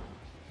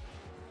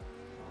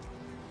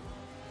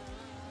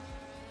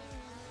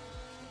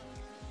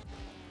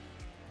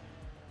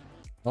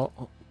 Oh,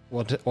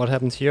 what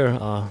happened here?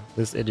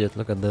 This idiot,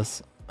 look at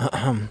this.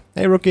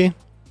 Hey, rookie.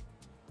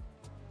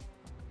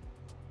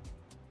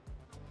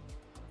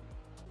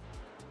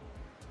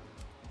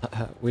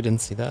 We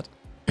didn't see that.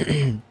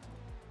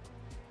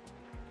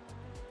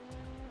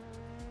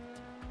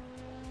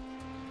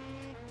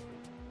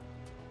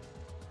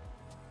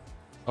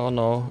 Oh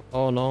no,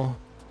 oh no.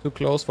 Too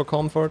close for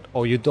comfort?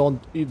 Oh, you don't...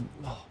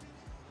 Oh.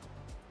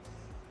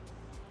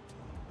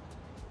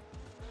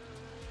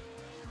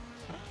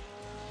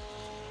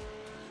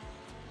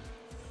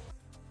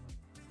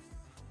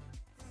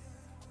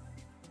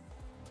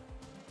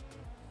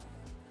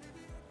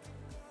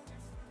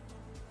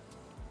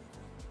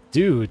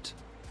 Dude.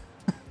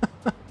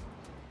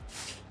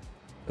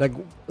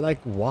 like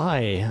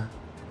why?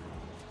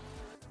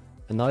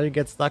 And now you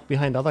get stuck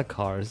behind other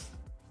cars.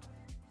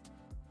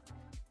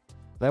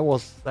 That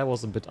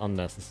was a bit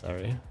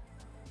unnecessary.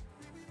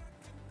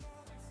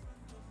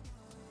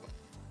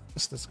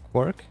 Does this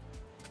work?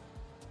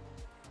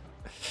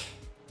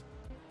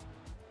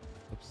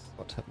 Oops,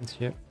 what happened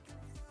here?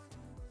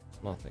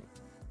 Nothing.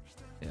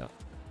 Yeah.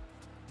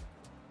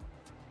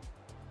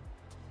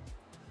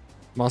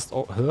 Must...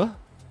 Oh, huh?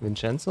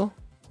 Vincenzo?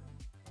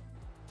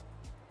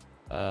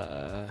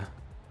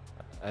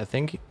 I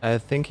think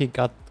he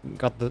got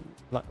the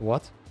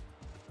what?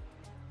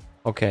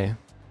 Okay.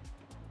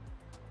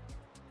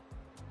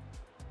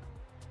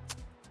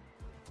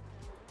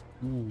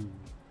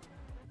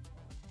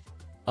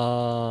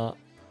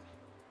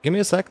 Give me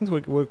a second.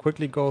 We'll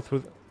quickly go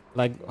through.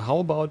 Like, how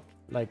about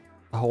like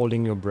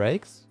holding your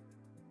brakes?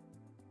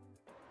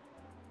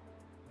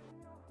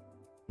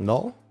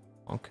 No.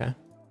 Okay.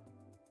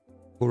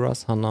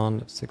 Uras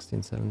Hanan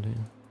 16,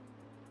 17.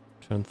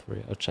 Turn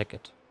 3. I'll check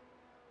it.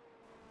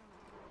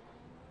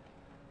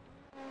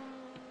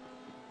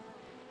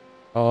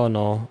 Oh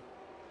no.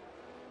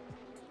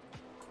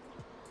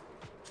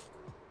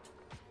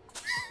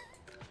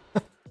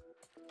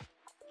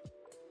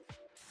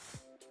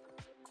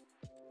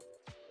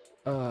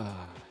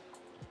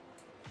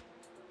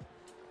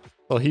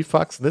 So he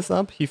fucks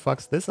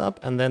this up,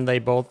 and then they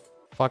both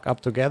fuck up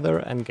together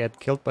and get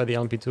killed by the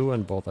LMP2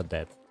 and both are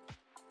dead.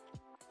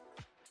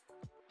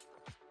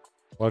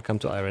 Welcome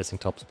to iRacing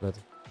Topsplit.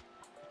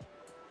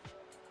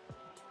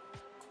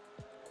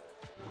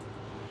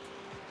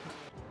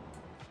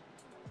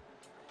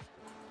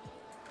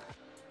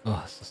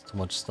 Oh, this is too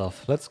much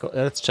stuff. Let's go.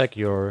 Let's check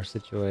your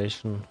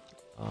situation.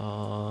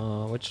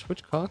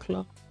 Which car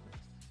club?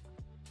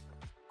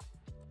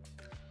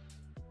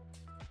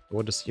 I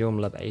would assume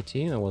lap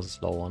 18. It was a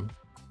slow one.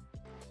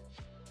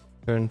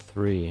 Turn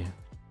 3.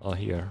 Oh,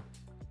 here.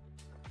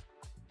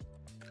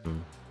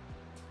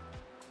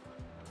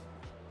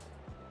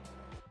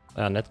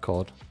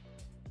 Netcode.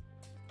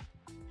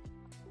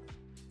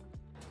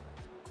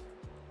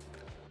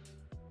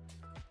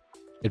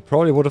 It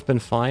probably would have been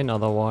fine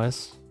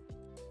otherwise.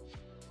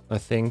 I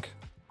think.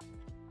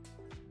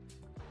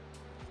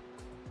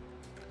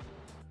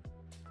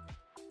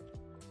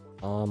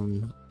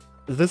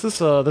 This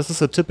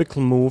is a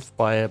typical move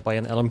by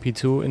an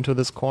LMP2 into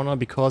this corner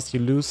because you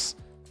lose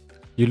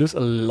a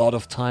lot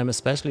of time,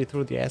 especially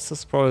through the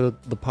S's, probably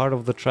the part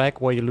of the track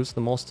where you lose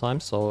the most time.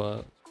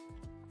 So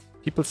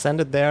people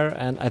send it there,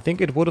 and I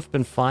think it would have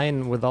been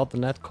fine without the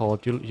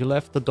netcode. You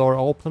left the door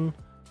open,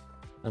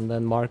 and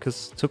then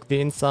Marcus took the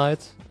inside,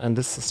 and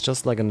this is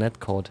just like a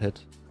netcode hit.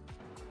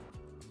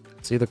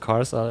 See, the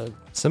cars are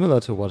similar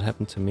to what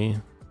happened to me.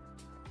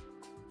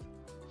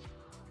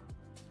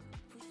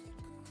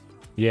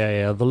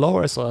 Yeah, the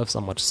lower SOFs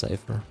are much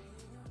safer.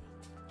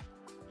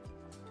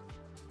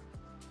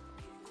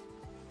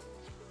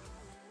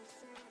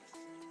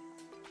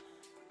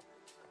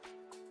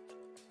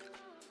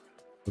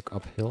 Look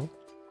uphill.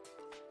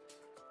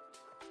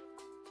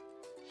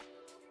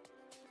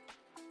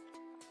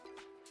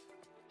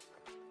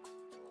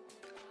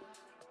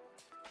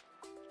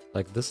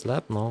 Like this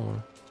lap?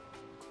 No.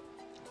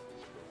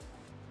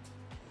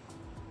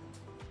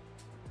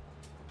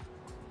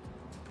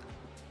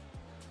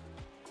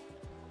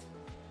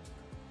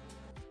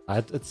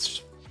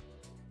 It's...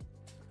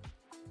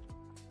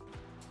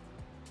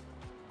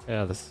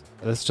 Yeah, this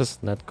is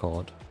just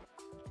netcode,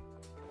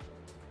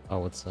 I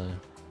would say.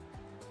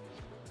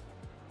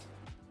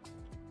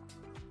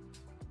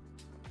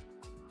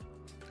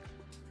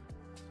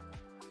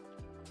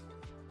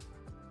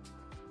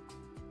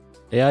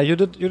 Yeah, you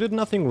did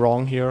nothing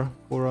wrong here,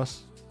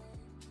 Uras.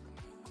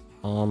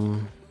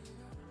 You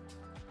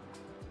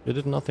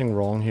did nothing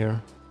wrong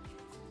here.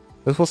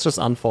 This was just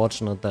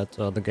unfortunate that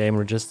the game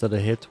registered a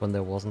hit when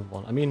there wasn't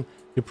one. I mean,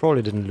 you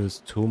probably didn't lose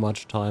too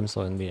much time,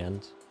 so in the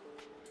end...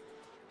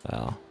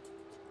 Yeah.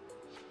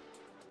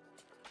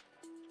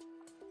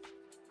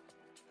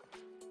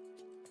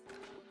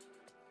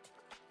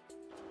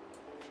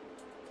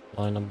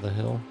 Line up the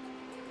hill.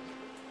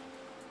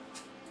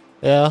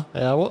 Yeah,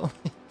 well...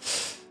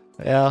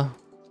 yeah.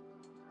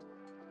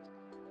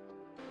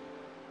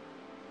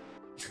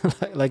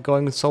 like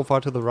going so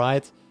far to the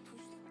right.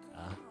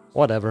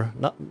 Whatever.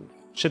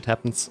 Shit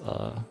happens.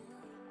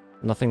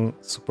 Nothing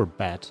super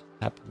bad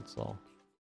happened, so...